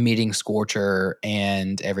meeting Scorcher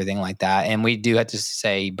and everything like that. And we do have to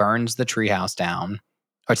say burns the treehouse down,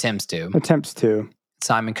 or attempts to.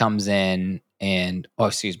 Simon comes in and,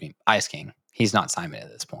 Ice King. He's not Simon at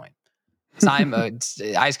this point.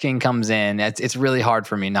 Ice King comes in. It's really hard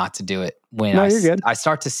for me not to do it when I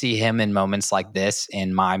start to see him in moments like this,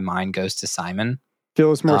 and my mind goes to Simon.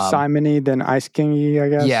 Feels more Simon-y than Ice King-y, I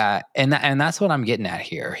guess. Yeah, and that's what I'm getting at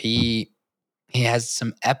here. He has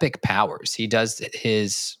some epic powers. He does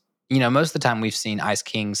his, most of the time we've seen Ice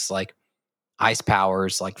King's like ice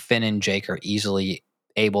powers, like Finn and Jake are easily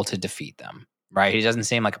able to defeat them. Right? He doesn't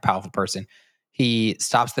seem like a powerful person. He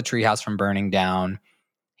stops the treehouse from burning down.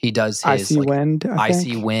 He does his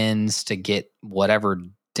icy winds to get whatever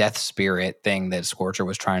death spirit thing that Scorcher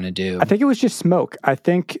was trying to do. I think it was just smoke. I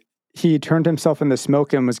think he turned himself into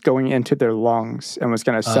smoke and was going into their lungs and was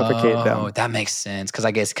going to suffocate them. Oh, that makes sense.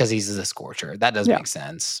 Because he's the Scorcher. That does make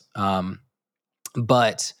sense.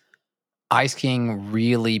 But Ice King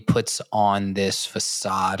really puts on this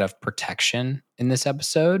facade of protection in this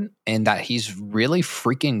episode, and that he's really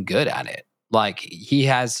freaking good at it. Like, he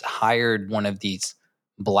has hired one of these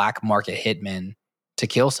black market hitmen to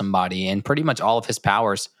kill somebody, and pretty much all of his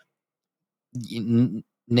powers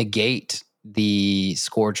negate the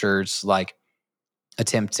Scorcher's like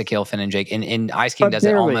attempt to kill Finn and Jake. And Ice King does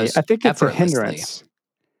it almost I think it's a hindrance.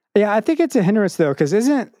 Yeah, I think it's a hindrance though, because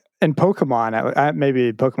isn't in Pokemon,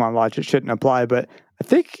 maybe Pokemon logic shouldn't apply, but I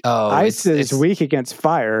think ice is weak against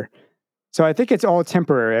fire. So I think it's all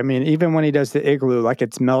temporary. I mean, even when he does the igloo, like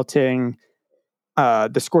it's melting.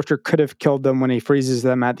 The Scorcher could have killed them when he freezes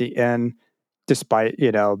them at the end, despite,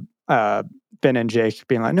 Finn and Jake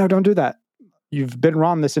being like, no, don't do that. You've been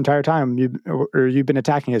wrong this entire time. You've been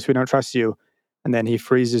attacking us. We don't trust you. And then he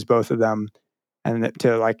freezes both of them and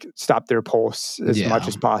to like stop their pulse as much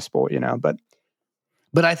as possible,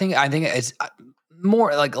 But I think it's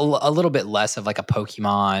more like a little bit less of like a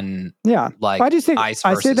Pokemon. Yeah. Like I just think ice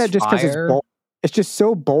I say that just because it's bold. It's just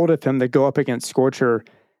so bold of him to go up against Scorcher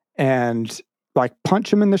and like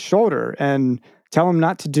punch him in the shoulder and tell him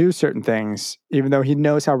not to do certain things, even though he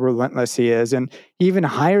knows how relentless he is. And he even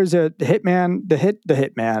hires a hitman, the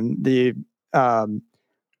hitman, the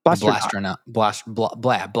Blastronaut.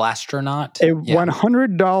 A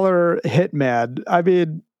 $100 hitman. I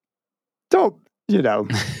mean,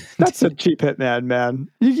 that's a cheap hitman, man.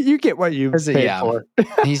 You get what you paid for.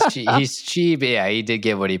 He's cheap. Yeah, he did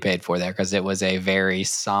get what he paid for there because it was a very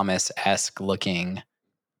Samus-esque looking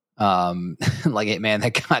like hitman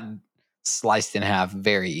that got sliced in half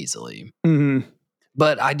very easily. Mm-hmm.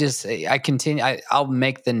 But I continue. I'll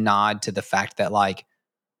make the nod to the fact that like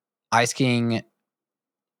Ice King,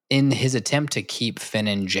 in his attempt to keep Finn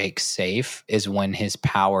and Jake safe, is when his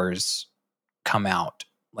powers come out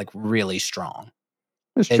like really strong.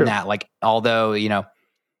 That's true. That, like, although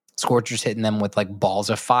Scorcher's hitting them with like balls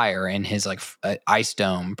of fire, and his like ice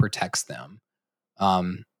dome protects them.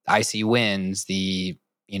 Icy winds, the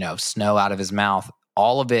snow out of his mouth,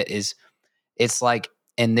 all of it is, it's like,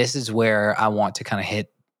 and this is where I want to kind of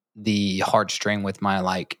hit the heartstring with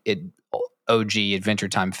my OG Adventure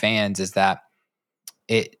Time fans, is that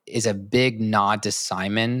it is a big nod to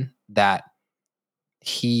Simon that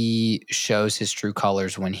he shows his true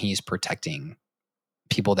colors when he's protecting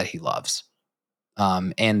people that he loves.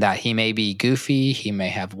 And that he may be goofy, he may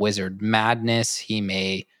have wizard madness, he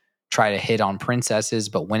may try to hit on princesses,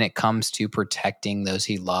 but when it comes to protecting those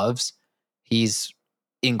he loves, he's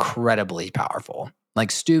incredibly powerful.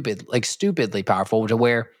 Stupidly powerful, to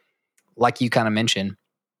where, like you kind of mentioned,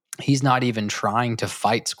 he's not even trying to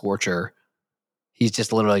fight Scorcher. He's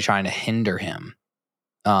just literally trying to hinder him.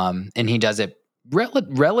 And he does it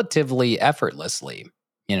relatively effortlessly,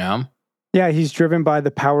 you know? Yeah, he's driven by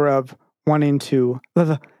the power of wanting to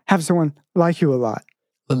have someone like you a lot.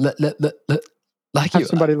 Like have you.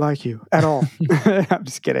 Somebody like you at all. I'm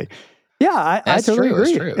just kidding. Yeah, I totally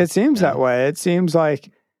agree. It seems that way. It seems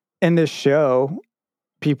like in this show,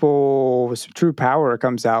 people's true power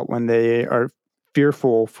comes out when they are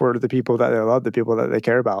fearful for the people that they love, the people that they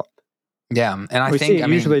care about. Yeah, and I think see it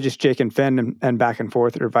usually just Jake and Finn and back and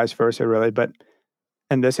forth, or vice versa, really. But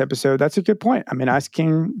in this episode, that's a good point. I mean, Ice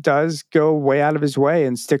King does go way out of his way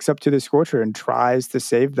and sticks up to the Scorcher and tries to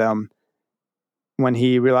save them when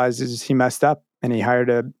he realizes he messed up and he hired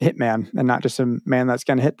a hitman and not just a man that's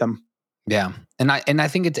going to hit them. Yeah. And I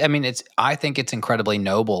think it's incredibly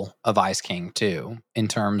noble of Ice King too, in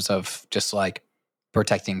terms of just like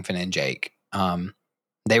protecting Finn and Jake.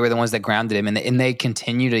 They were the ones that grounded him, and they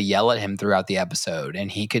continue to yell at him throughout the episode.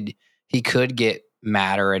 And he could get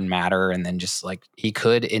madder and madder, and then just like he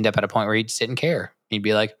could end up at a point where he just didn't care. He'd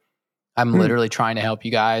be like, I'm literally trying to help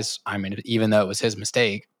you guys. I mean, even though it was his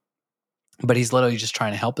mistake, but he's literally just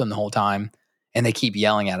trying to help them the whole time. And they keep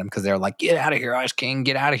yelling at him because they're like, get out of here, Ice King,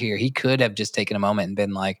 get out of here. He could have just taken a moment and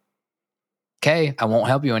been like, okay, I won't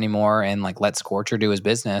help you anymore, and like let Scorcher do his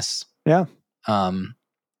business. Yeah.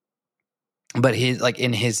 But he's like,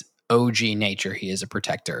 in his OG nature, he is a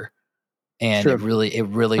protector. And it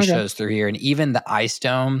really shows through here. And even the Ice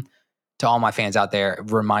Dome, to all my fans out there,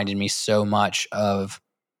 reminded me so much of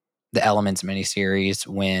the Elements miniseries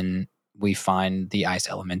when we find the Ice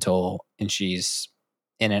Elemental and she's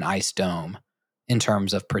in an ice dome, in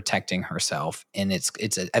terms of protecting herself. And I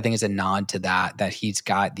think it's a nod to that he's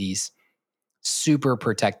got these super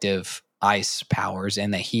protective ice powers,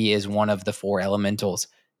 and that he is one of the 4 elementals.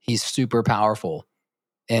 He's super powerful,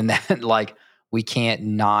 and that like we can't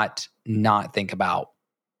not think about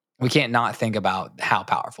how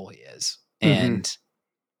powerful he is. And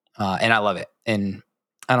I love it. And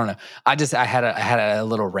I don't know. I had a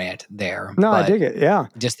little rant there. No, I dig it. Yeah.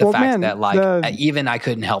 Just the fact that even I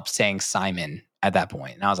couldn't help saying Simon at that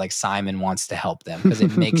point. And I was like, Simon wants to help them, because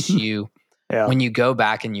it makes you, when you go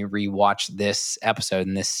back and you rewatch this episode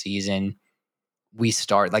in this season,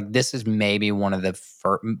 this is maybe one of the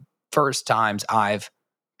first times I've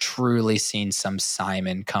truly seen some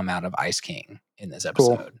Simon come out of Ice King in this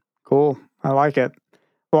episode. Cool. I like it.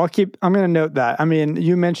 Well, I'm going to note that. I mean,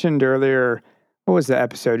 you mentioned earlier, what was the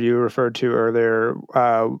episode you referred to earlier?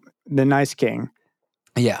 The Nice King.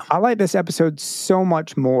 Yeah. I like this episode so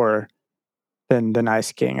much more than the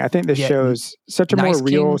Nice King. I think this shows such a more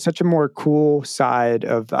real, such a more cool side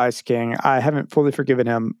of the Ice King. I haven't fully forgiven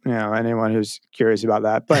him, anyone who's curious about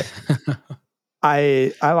that, but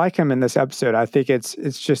I like him in this episode. I think it's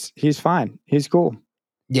just, he's fine. He's cool.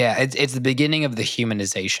 Yeah, it's the beginning of the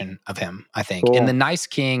humanization of him, I think. Cool. In the Nice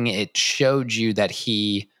King, it showed you that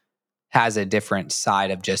he has a different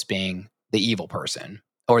side of just being the evil person,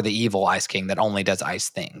 or the evil Ice King that only does ice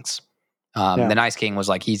things. The Nice King was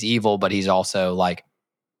like, he's evil, but he's also like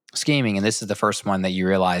scheming. And this is the first one that you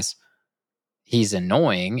realize he's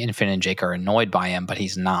annoying, and Finn and Jake are annoyed by him, but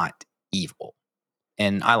he's not evil.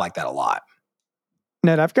 And I like that a lot.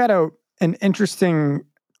 Ned, I've got an interesting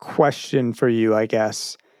question for you, I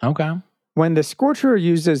guess. Okay. When the Scorcher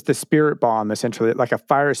uses the spirit bomb, essentially, like a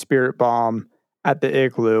fire spirit bomb at the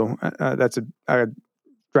igloo, that's a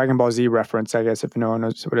Dragon Ball Z reference, I guess, if no one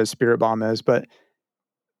knows what a spirit bomb is, but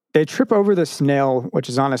they trip over the snail, which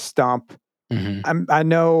is on a stump. Mm-hmm. I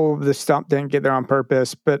know the stump didn't get there on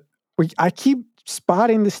purpose, but I keep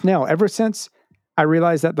spotting the snail ever since I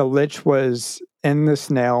realized that the Lich was in the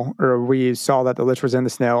snail, or we saw that the Lich was in the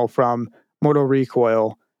snail from Mortal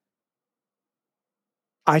Recoil.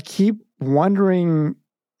 I keep wondering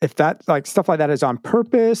if that, like, stuff like that is on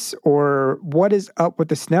purpose, or what is up with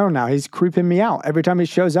the snail now. He's creeping me out. Every time he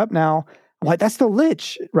shows up now, I'm like, that's the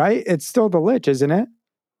Lich, right? It's still the Lich, isn't it?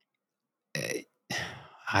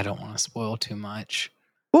 I don't want to spoil too much.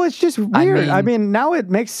 Well, it's just weird. I mean, now it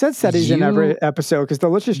makes sense that he's in every episode because the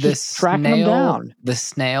Lich's just tracking him down. The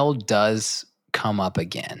snail does come up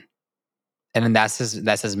again. And that's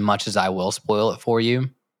as much as I will spoil it for you.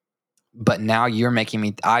 But now you're making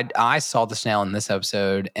me... I saw the snail in this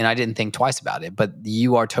episode, and I didn't think twice about it. But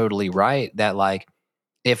you are totally right that, like,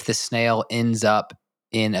 if the snail ends up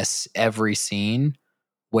in every scene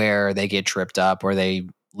where they get tripped up or they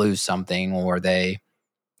lose something or they...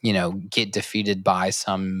 get defeated by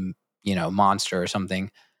some, monster or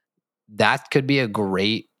something, that could be a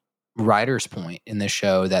great writer's point in the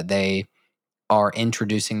show that they are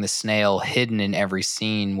introducing the snail hidden in every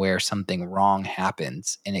scene where something wrong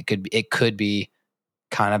happens. And it could be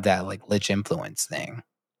kind of that like Lich influence thing.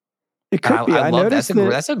 It could be. I love that.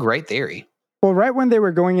 That's a great theory. Well, right when they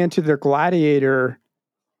were going into the gladiator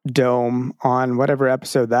dome on whatever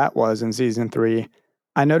episode that was in season 3,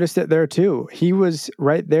 I noticed it there too. He was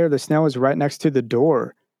right there. The snail was right next to the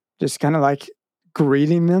door, just kind of like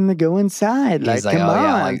greeting them to go inside. He's like, come on.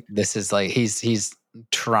 Yeah, like this is like he's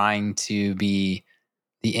trying to be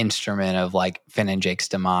the instrument of like Finn and Jake's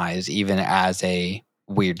demise, even as a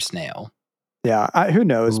weird snail. Yeah, who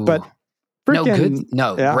knows? Ooh. But freaking,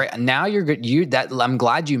 great. Now you're good. I'm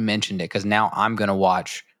glad you mentioned it because now I'm gonna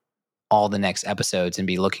watch all the next episodes and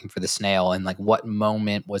be looking for the snail and like what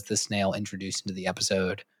moment was the snail introduced into the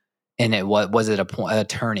episode, and was it a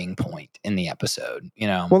turning point in the episode?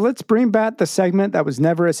 Well, let's bring back the segment that was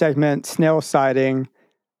never a segment, snail sighting,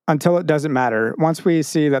 until it doesn't matter. Once we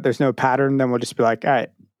see that there's no pattern, then we'll just be like, all right,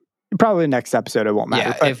 probably next episode it won't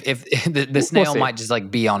matter. Yeah, if the snail might just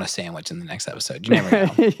like be on a sandwich in the next episode, you never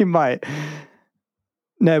know. He might.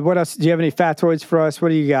 Ned, what else? Do you have any factoids for us? What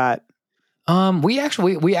do you got? We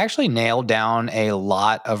actually nailed down a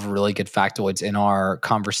lot of really good factoids in our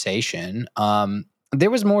conversation. There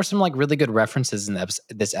was some like really good references in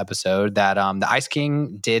this episode that the Ice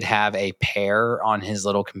King did have a pear on his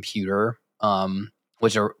little computer,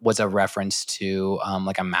 which was a reference to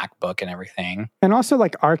like a MacBook and everything. And also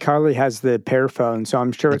like iCarly has the pear phone, so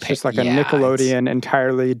I'm sure it's just like a Nickelodeon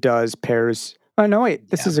entirely does pears. Oh no! Wait,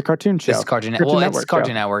 this is a cartoon show. This is Cartoon Network. Well, it's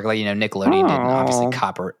Cartoon Network. Like Nickelodeon didn't obviously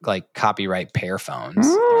copyright pear phones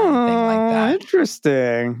or anything like that.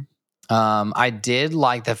 Interesting. I did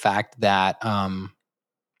like the fact that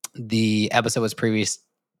the episode was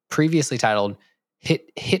previously titled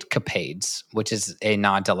Hitcapades, which is a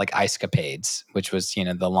nod to like Ice Capades, which was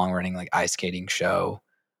the long running like ice skating show.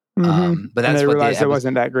 Mm-hmm. But that's and they realized it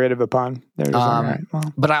wasn't that great of a pun.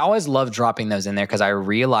 But I always love dropping those in there because I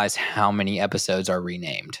realize how many episodes are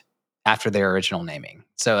renamed after their original naming.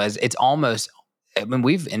 So it's almost,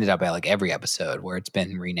 we've ended up at like every episode where it's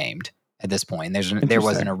been renamed at this point. There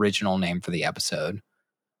was an original name for the episode.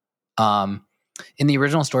 In the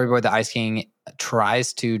original storyboard, the Ice King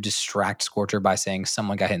tries to distract Scorcher by saying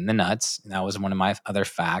someone got hit in the nuts. And that was one of my other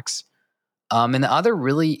facts. And the other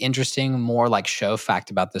really interesting, more like show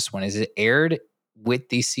fact about this one is it aired with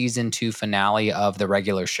the season 2 finale of the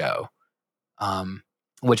regular show,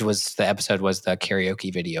 which was the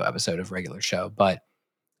karaoke video episode of regular show. But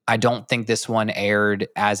I don't think this one aired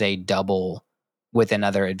as a double with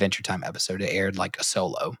another Adventure Time episode. It aired like a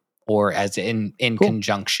solo or as in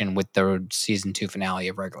conjunction with the season 2 finale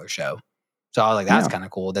of regular show. So I was like, that's kind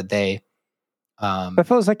of cool that they... that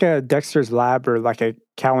feels like a Dexter's Lab or like a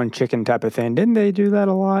Cow and Chicken type of thing. Didn't they do that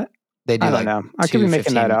a lot? They do. I don't know. I could be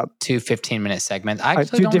making that up. 2 15-minute segments.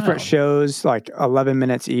 Two different shows, like 11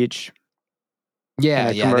 minutes each.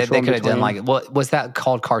 Yeah. They could have done like, was that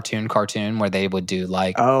called Cartoon where they would do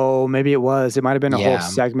like... Oh, maybe it was. It might have been a whole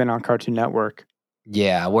segment on Cartoon Network.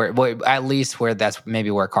 Yeah, where at least where that's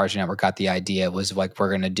maybe where Cartoon Network got the idea was like, we're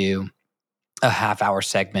going to do a half-hour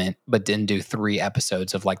segment, but didn't do 3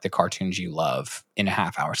 episodes of like the cartoons you love in a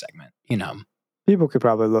half-hour segment. People could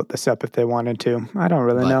probably look this up if they wanted to. I don't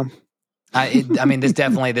really know. I mean,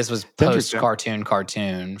 this was post cartoon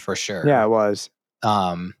for sure. Yeah, it was.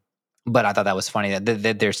 But I thought that was funny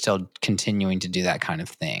that they're still continuing to do that kind of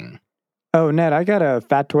thing. Oh, Ned, I got a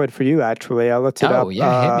factoid for you. Actually, I looked it up. Oh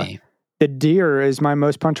yeah, hit me. The deer is my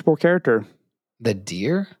most punchable character. The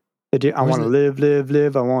deer? I want to live.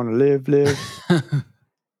 I want to live. It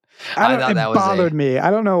bothered me.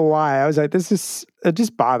 I don't know why. I was like, it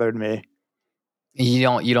just bothered me. You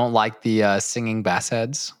don't like the singing bass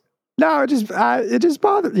heads? No, it just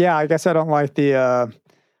bothered. Yeah, I guess I don't like the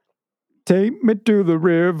take me to the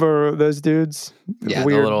river. Those dudes. Yeah,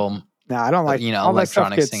 weird. The little. No, I don't like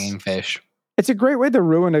electronic singing fish. It's a great way to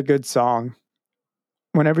ruin a good song.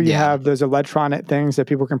 Whenever you have those electronic things that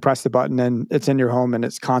people can press the button and it's in your home and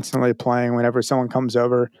it's constantly playing whenever someone comes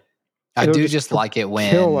over. I do just like it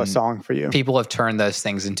when kill a song for you. People have turned those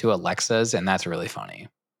things into Alexas, and that's really funny.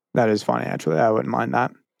 That is funny, actually. I wouldn't mind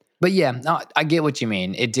that. But yeah, no, I get what you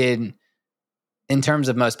mean. It did, in terms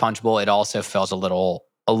of most punchable, it also felt a little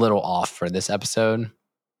off for this episode.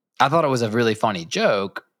 I thought it was a really funny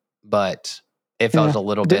joke, but it felt a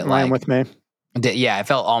little bit land like with me. Yeah, it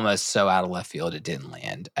felt almost so out of left field it didn't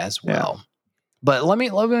land as well. Yeah. But let me.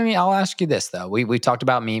 I'll ask you this though. We talked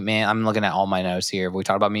about Meat Man. I'm looking at all my notes here. We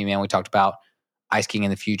talked about Meat Man. We talked about Ice King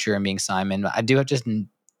in the future and being Simon. I do have to just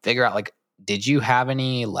figure out, like, did you have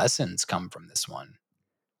any lessons come from this one?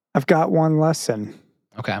 I've got one lesson.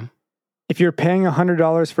 Okay. If you're paying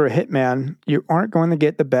 $100 for a hitman, you aren't going to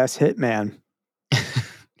get the best hitman.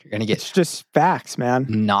 You're going to get... It's just facts, man.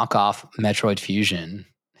 Knockoff Metroid Fusion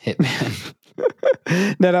hitman.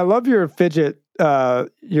 Ned, I love your fidget, your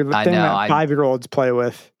thing that 5-year-olds play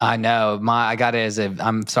with. I know. I got it as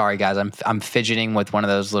I'm sorry, guys. I'm fidgeting with one of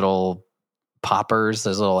those little poppers,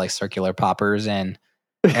 those little like circular poppers, and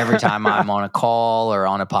every time I'm on a call or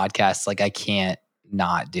on a podcast, like I can't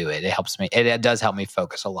not do it. It helps me. It does help me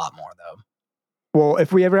focus a lot more, though. Well,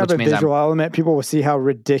 if we ever have a visual element, people will see how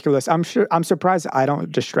ridiculous. I'm surprised I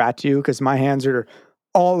don't distract you because my hands are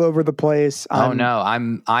all over the place. I'm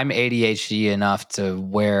ADHD enough to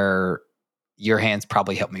where your hands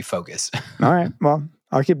probably help me focus. All right. Well,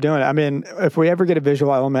 I'll keep doing it. I mean, if we ever get a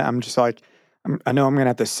visual element, I'm just like, I know I'm going to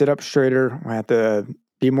have to sit up straighter. I have to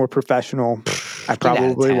be more professional. I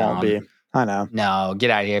probably won't be. I know. No, get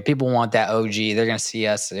out of here. People want that OG. They're going to see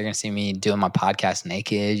us. They're going to see me doing my podcast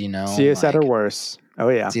naked, you know. See us at our worst. Oh,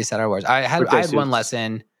 yeah. See us at our worst. I had one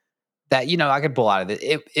lesson that, you know, I could pull out of it.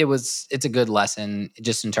 It's a good lesson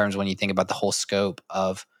just in terms when you think about the whole scope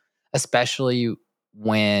of, especially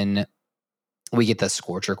when we get the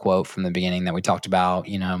Scorcher quote from the beginning that we talked about,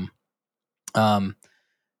 you know,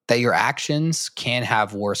 that your actions can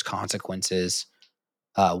have worse consequences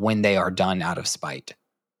when they are done out of spite.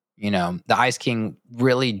 You know, the Ice King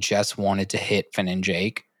really just wanted to hit Finn and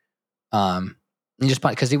Jake, just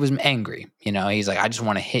because he was angry. You know, he's like, I just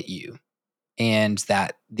want to hit you, and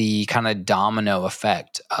that the kind of domino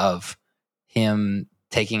effect of him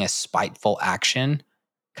taking a spiteful action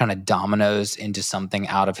kind of dominoes into something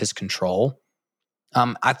out of his control.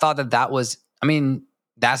 I thought that was, I mean,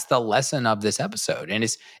 that's the lesson of this episode, and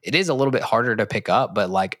it is a little bit harder to pick up,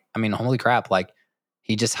 but like, I mean, holy crap, like.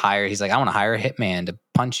 He's like, I want to hire a hitman to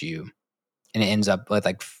punch you. And it ends up with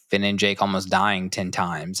like Finn and Jake almost dying 10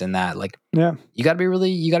 times. And that, like, yeah, you got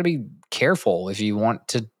to be careful if you want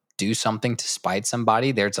to do something to spite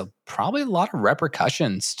somebody. There's probably a lot of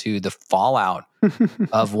repercussions to the fallout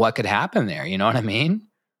of what could happen there. You know what I mean?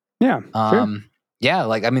 Yeah. Sure. Yeah.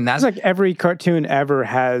 Like, I mean, that's like every cartoon ever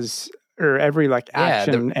has, or every like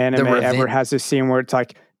action anime ever has a scene where it's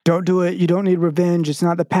like, don't do it. You don't need revenge. It's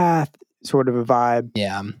not the path. Sort of a vibe.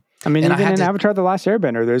 Yeah. I mean, and even in Avatar The Last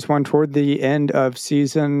Airbender, there's one toward the end of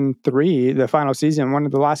season 3, the final season. One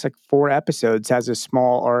of the last like 4 episodes has a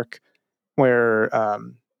small arc where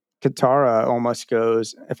Katara almost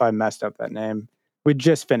goes, if I messed up that name, we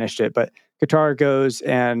just finished it, but Katara goes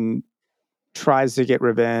and tries to get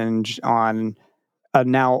revenge on a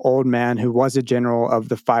now old man who was a general of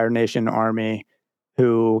the Fire Nation army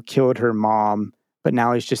who killed her mom. But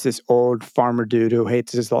now he's just this old farmer dude who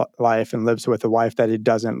hates his life and lives with a wife that he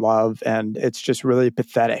doesn't love. And it's just really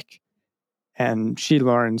pathetic. And she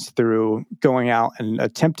learns through going out and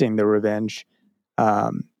attempting the revenge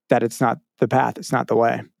that it's not the path. It's not the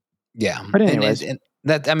way. Yeah. But anyways. And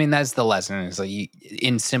that's the lesson. It's like,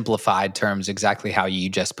 in simplified terms, exactly how you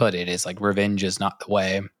just put it, is like revenge is not the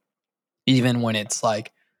way. Even when it's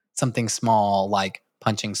like something small, like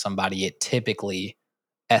punching somebody, it typically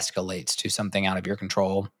escalates to something out of your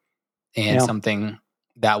control and something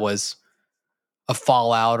that was a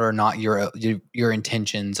fallout or not your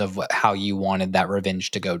intentions of how you wanted that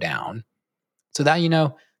revenge to go down. So that, you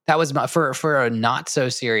know, that was for a not so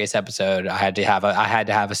serious episode. I had to have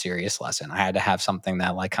a serious lesson. I had to have something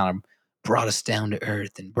that like kind of brought us down to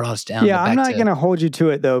earth and brought us down. Yeah, I'm not going to hold you to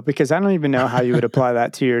it though, because I don't even know how you would apply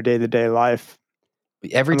that to your day-to-day life.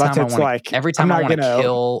 Every time I want to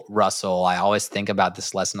kill Russell, I always think about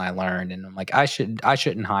this lesson I learned, and I'm like, I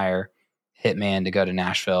shouldn't hire hitman to go to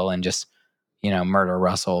Nashville and just, you know, murder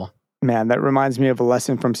Russell. Man, that reminds me of a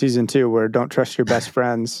lesson from season 2 where don't trust your best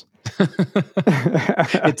friends.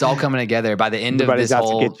 It's all coming together. By the end of this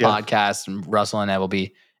whole podcast, Russell and Ed will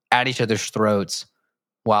be at each other's throats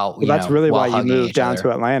while that's really why you moved down to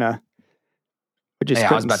Atlanta. We just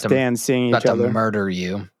couldn't stand seeing each other. About to murder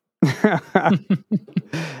you.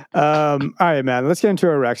 All right, man. Let's get into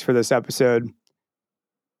our recs for this episode.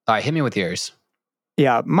 All right, hit me with yours.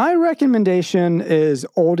 Yeah, my recommendation is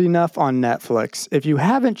Old Enough on Netflix. If you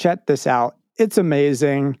haven't checked this out, it's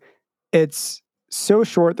amazing. It's so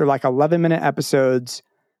short. They're like 11-minute episodes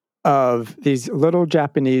of these little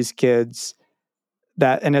Japanese kids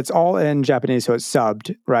and it's all in Japanese, so it's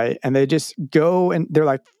subbed, right? And they just go and they're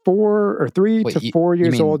like 3 to 4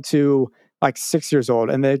 years old to like 6 years old.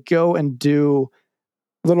 And they go and do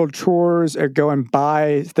little chores or go and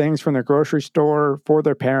buy things from their grocery store for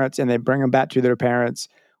their parents, and they bring them back to their parents,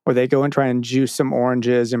 or they go and try and juice some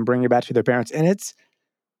oranges and bring it back to their parents. And it's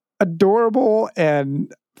adorable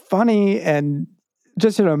and funny and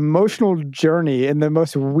just an emotional journey in the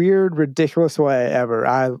most weird, ridiculous way ever.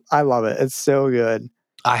 I love it. It's so good.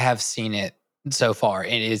 I have seen it so far.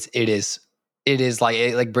 It is like,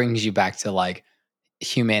 it like brings you back to like,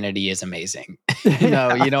 humanity is amazing. you know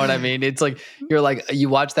what I mean? It's like, you're like, you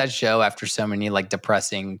watch that show after so many like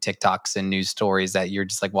depressing TikToks and news stories that you're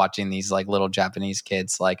just like watching these like little Japanese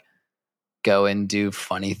kids like go and do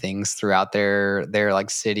funny things throughout their like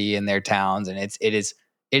city and their towns. And it is,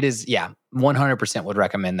 100% would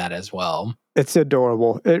recommend that as well. It's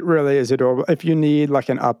adorable. It really is adorable. If you need like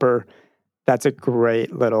an upper, that's a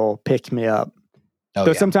great little pick me up.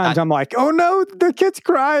 So sometimes I'm like, oh no, the kid's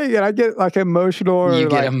crying, and I get like emotional. You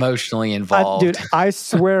get emotionally involved. Dude, I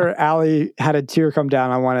swear Allie had a tear come down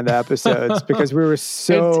on one of the episodes because we were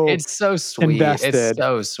so it's so sweet. invested. It's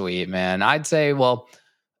so sweet, man. I'd say, well,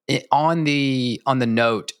 on the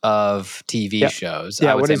note of TV shows,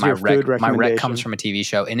 I would say my rec comes from a TV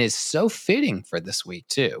show and is so fitting for this week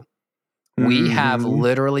too. We have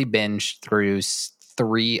literally binged through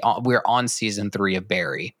we're on season 3 of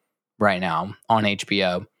Barry right now on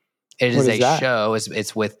HBO. It is a show.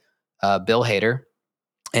 It's with Bill Hader,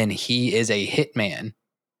 and he is a hitman,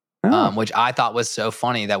 which I thought was so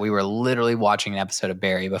funny that we were literally watching an episode of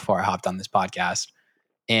Barry before I hopped on this podcast.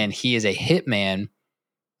 And he is a hitman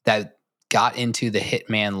that got into the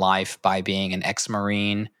hitman life by being an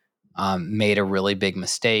ex-Marine, made a really big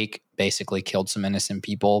mistake, basically killed some innocent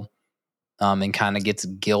people, and kind of gets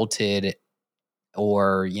guilted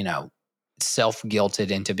or, self-guilted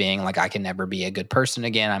into being like, I can never be a good person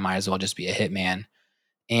again. I might as well just be a hitman.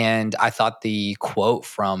 And I thought the quote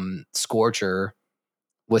from Scorcher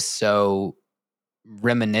was so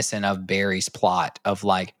reminiscent of Barry's plot of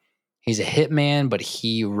like, he's a hitman, but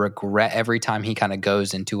he regret every time he kind of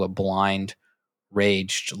goes into a blind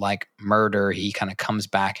raged like murder, he kind of comes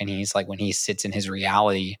back and he's like, when he sits in his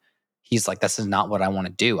reality, he's like, this is not what I want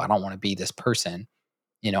to do. I don't want to be this person.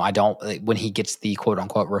 When he gets the quote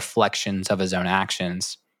unquote reflections of his own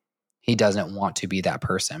actions, he doesn't want to be that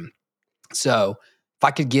person. So if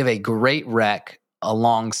I could give a great rec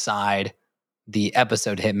alongside the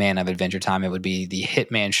episode Hitman of Adventure Time, it would be the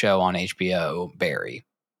Hitman show on HBO, Barry.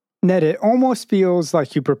 Ned, it almost feels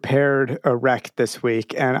like you prepared a rec this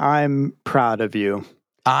week, and I'm proud of you.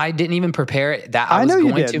 I didn't even prepare it. I was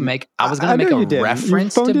going to make a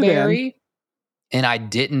reference to Barry. And I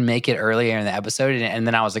didn't make it earlier in the episode, and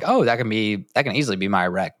then I was like, "Oh, that can easily be my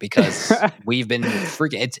rec because we've been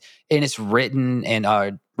freaking it's written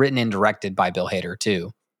and directed by Bill Hader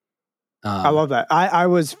too." I love that. I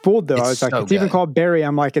was fooled though. I was like, it's even called Barry.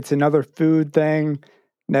 I'm like, it's another food thing.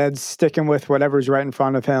 Ned's sticking with whatever's right in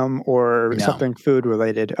front of him or something food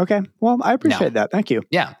related. Okay, well, I appreciate that. Thank you.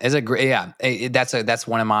 Yeah, it's a great. Yeah, that's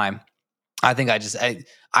one of my. I think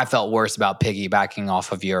I felt worse about piggybacking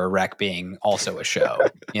off of your rec being also a show,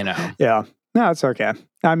 Yeah. No, it's okay.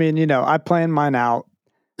 I mean, I plan mine out.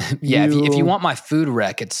 Yeah, if you want my food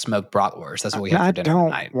rec, it's smoked bratwurst. That's what we have for dinner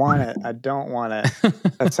tonight. I don't want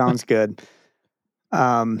it. That sounds good.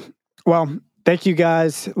 Well, thank you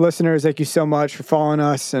guys, listeners. Thank you so much for following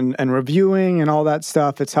us and reviewing and all that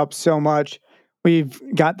stuff. It's helped so much. We've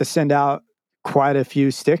got to send out quite a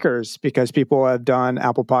few stickers because people have done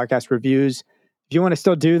Apple Podcast reviews. If you want to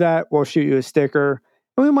still do that, we'll shoot you a sticker.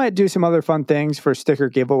 And we might do some other fun things for sticker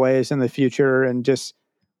giveaways in the future, and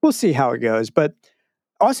we'll see how it goes. But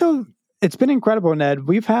also, it's been incredible, Ned.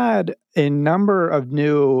 We've had a number of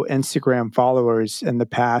new Instagram followers in the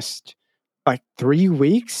past 3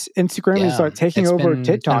 weeks. Instagram is taking over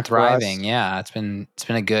TikTok for us. Yeah, it's been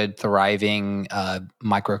a good thriving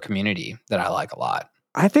micro community that I like a lot.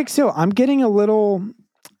 I think so. I'm getting a little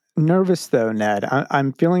nervous though, Ned.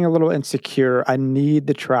 I'm feeling a little insecure. I need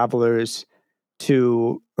the travelers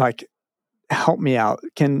to help me out.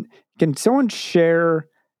 Can someone share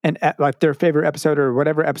their favorite episode or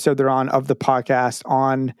whatever episode they're on of the podcast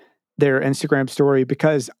on their Instagram story?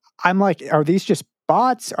 Because I'm like, are these just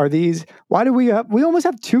bots? Why do we almost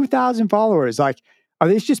have 2,000 followers? Are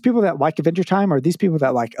these just people that like Adventure Time? Or are these people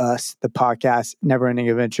that like us, the podcast, Never Ending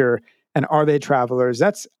Adventure? And are they travelers?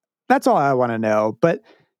 That's all I want to know. But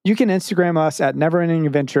you can Instagram us at Never Ending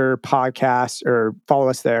Adventure Podcast or follow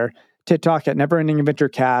us there. TikTok at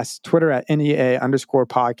NeverEndingAdventureCast, Twitter at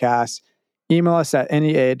NEA_podcast. Email us at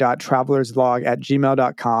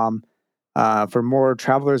NEA.travelersvlog@gmail.com for more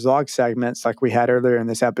Travelers Log segments like we had earlier in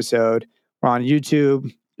this episode. We're on YouTube.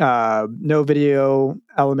 No video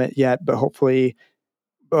element yet, but hopefully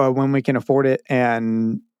when we can afford it,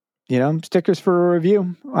 and stickers for a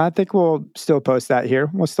review. I think we'll still post that here.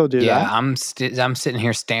 We'll still do that. Yeah, I'm sitting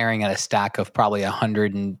here staring at a stack of probably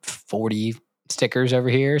 140 stickers over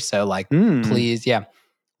here. So please,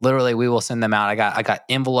 literally, we will send them out. I got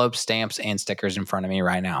envelopes, stamps, and stickers in front of me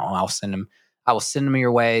right now. I will send them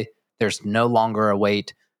your way. There's no longer a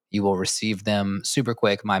wait. You will receive them super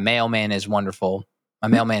quick. My mailman is wonderful. My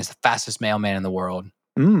mailman is the fastest mailman in the world.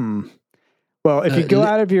 Well, if you go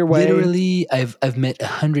out of your way, literally, I've met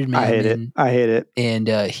 100 mailmen. I hate it. And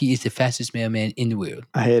he is the fastest mailman in the world.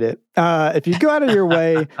 I hate it. If you go out of your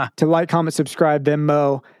way to like, comment, subscribe,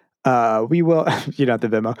 Venmo, we will. You don't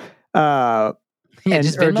have the Venmo.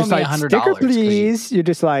 Just Venmo me $100, sticker, please. You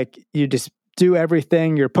just do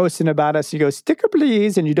everything. You're posting about us. You go sticker,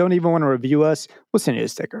 please, and you don't even want to review us. We'll send you a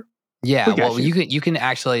sticker. Yeah, well, you can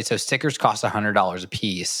actually. So stickers cost $100 a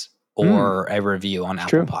piece, or a review on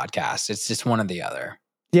Apple Podcasts. It's just one or the other.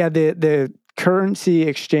 Yeah, the currency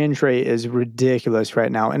exchange rate is ridiculous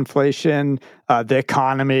right now. Inflation, the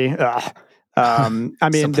economy. I mean,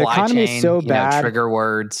 the economy is so bad. Trigger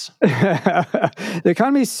words. The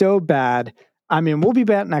economy is so bad. I mean, we'll be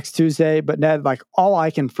back next Tuesday, but Ned, all I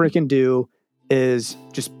can freaking do is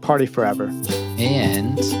just party forever.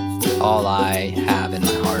 And all I have in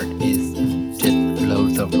my